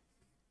channel.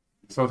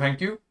 So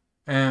thank you.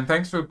 And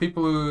thanks for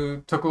people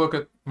who took a look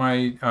at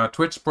my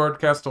Twitch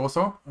broadcast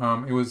also.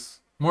 It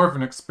was more of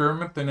an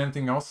experiment than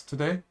anything else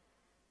today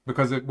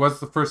because it was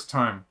the first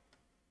time.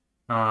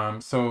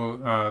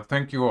 So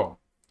thank you all.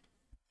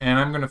 And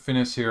I'm going to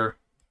finish here.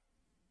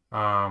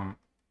 I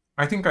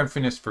think I'm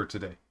finished for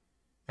today.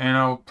 And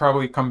I'll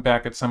probably come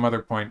back at some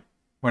other point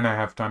when I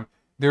have time.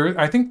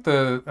 I think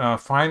the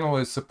final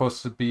is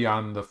supposed to be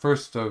on the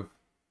 1st of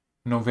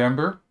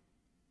November.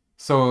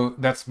 So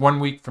that's 1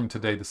 week from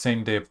today, the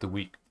same day of the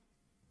week.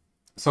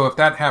 So if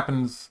that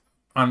happens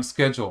on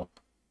schedule,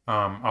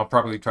 I'll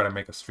probably try to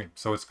make a stream.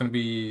 So it's going to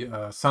be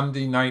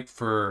Sunday night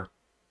for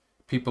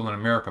people in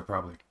America,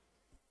 probably.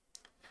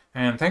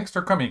 And thanks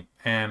for coming,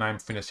 and I'm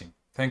finishing.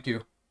 Thank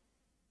you.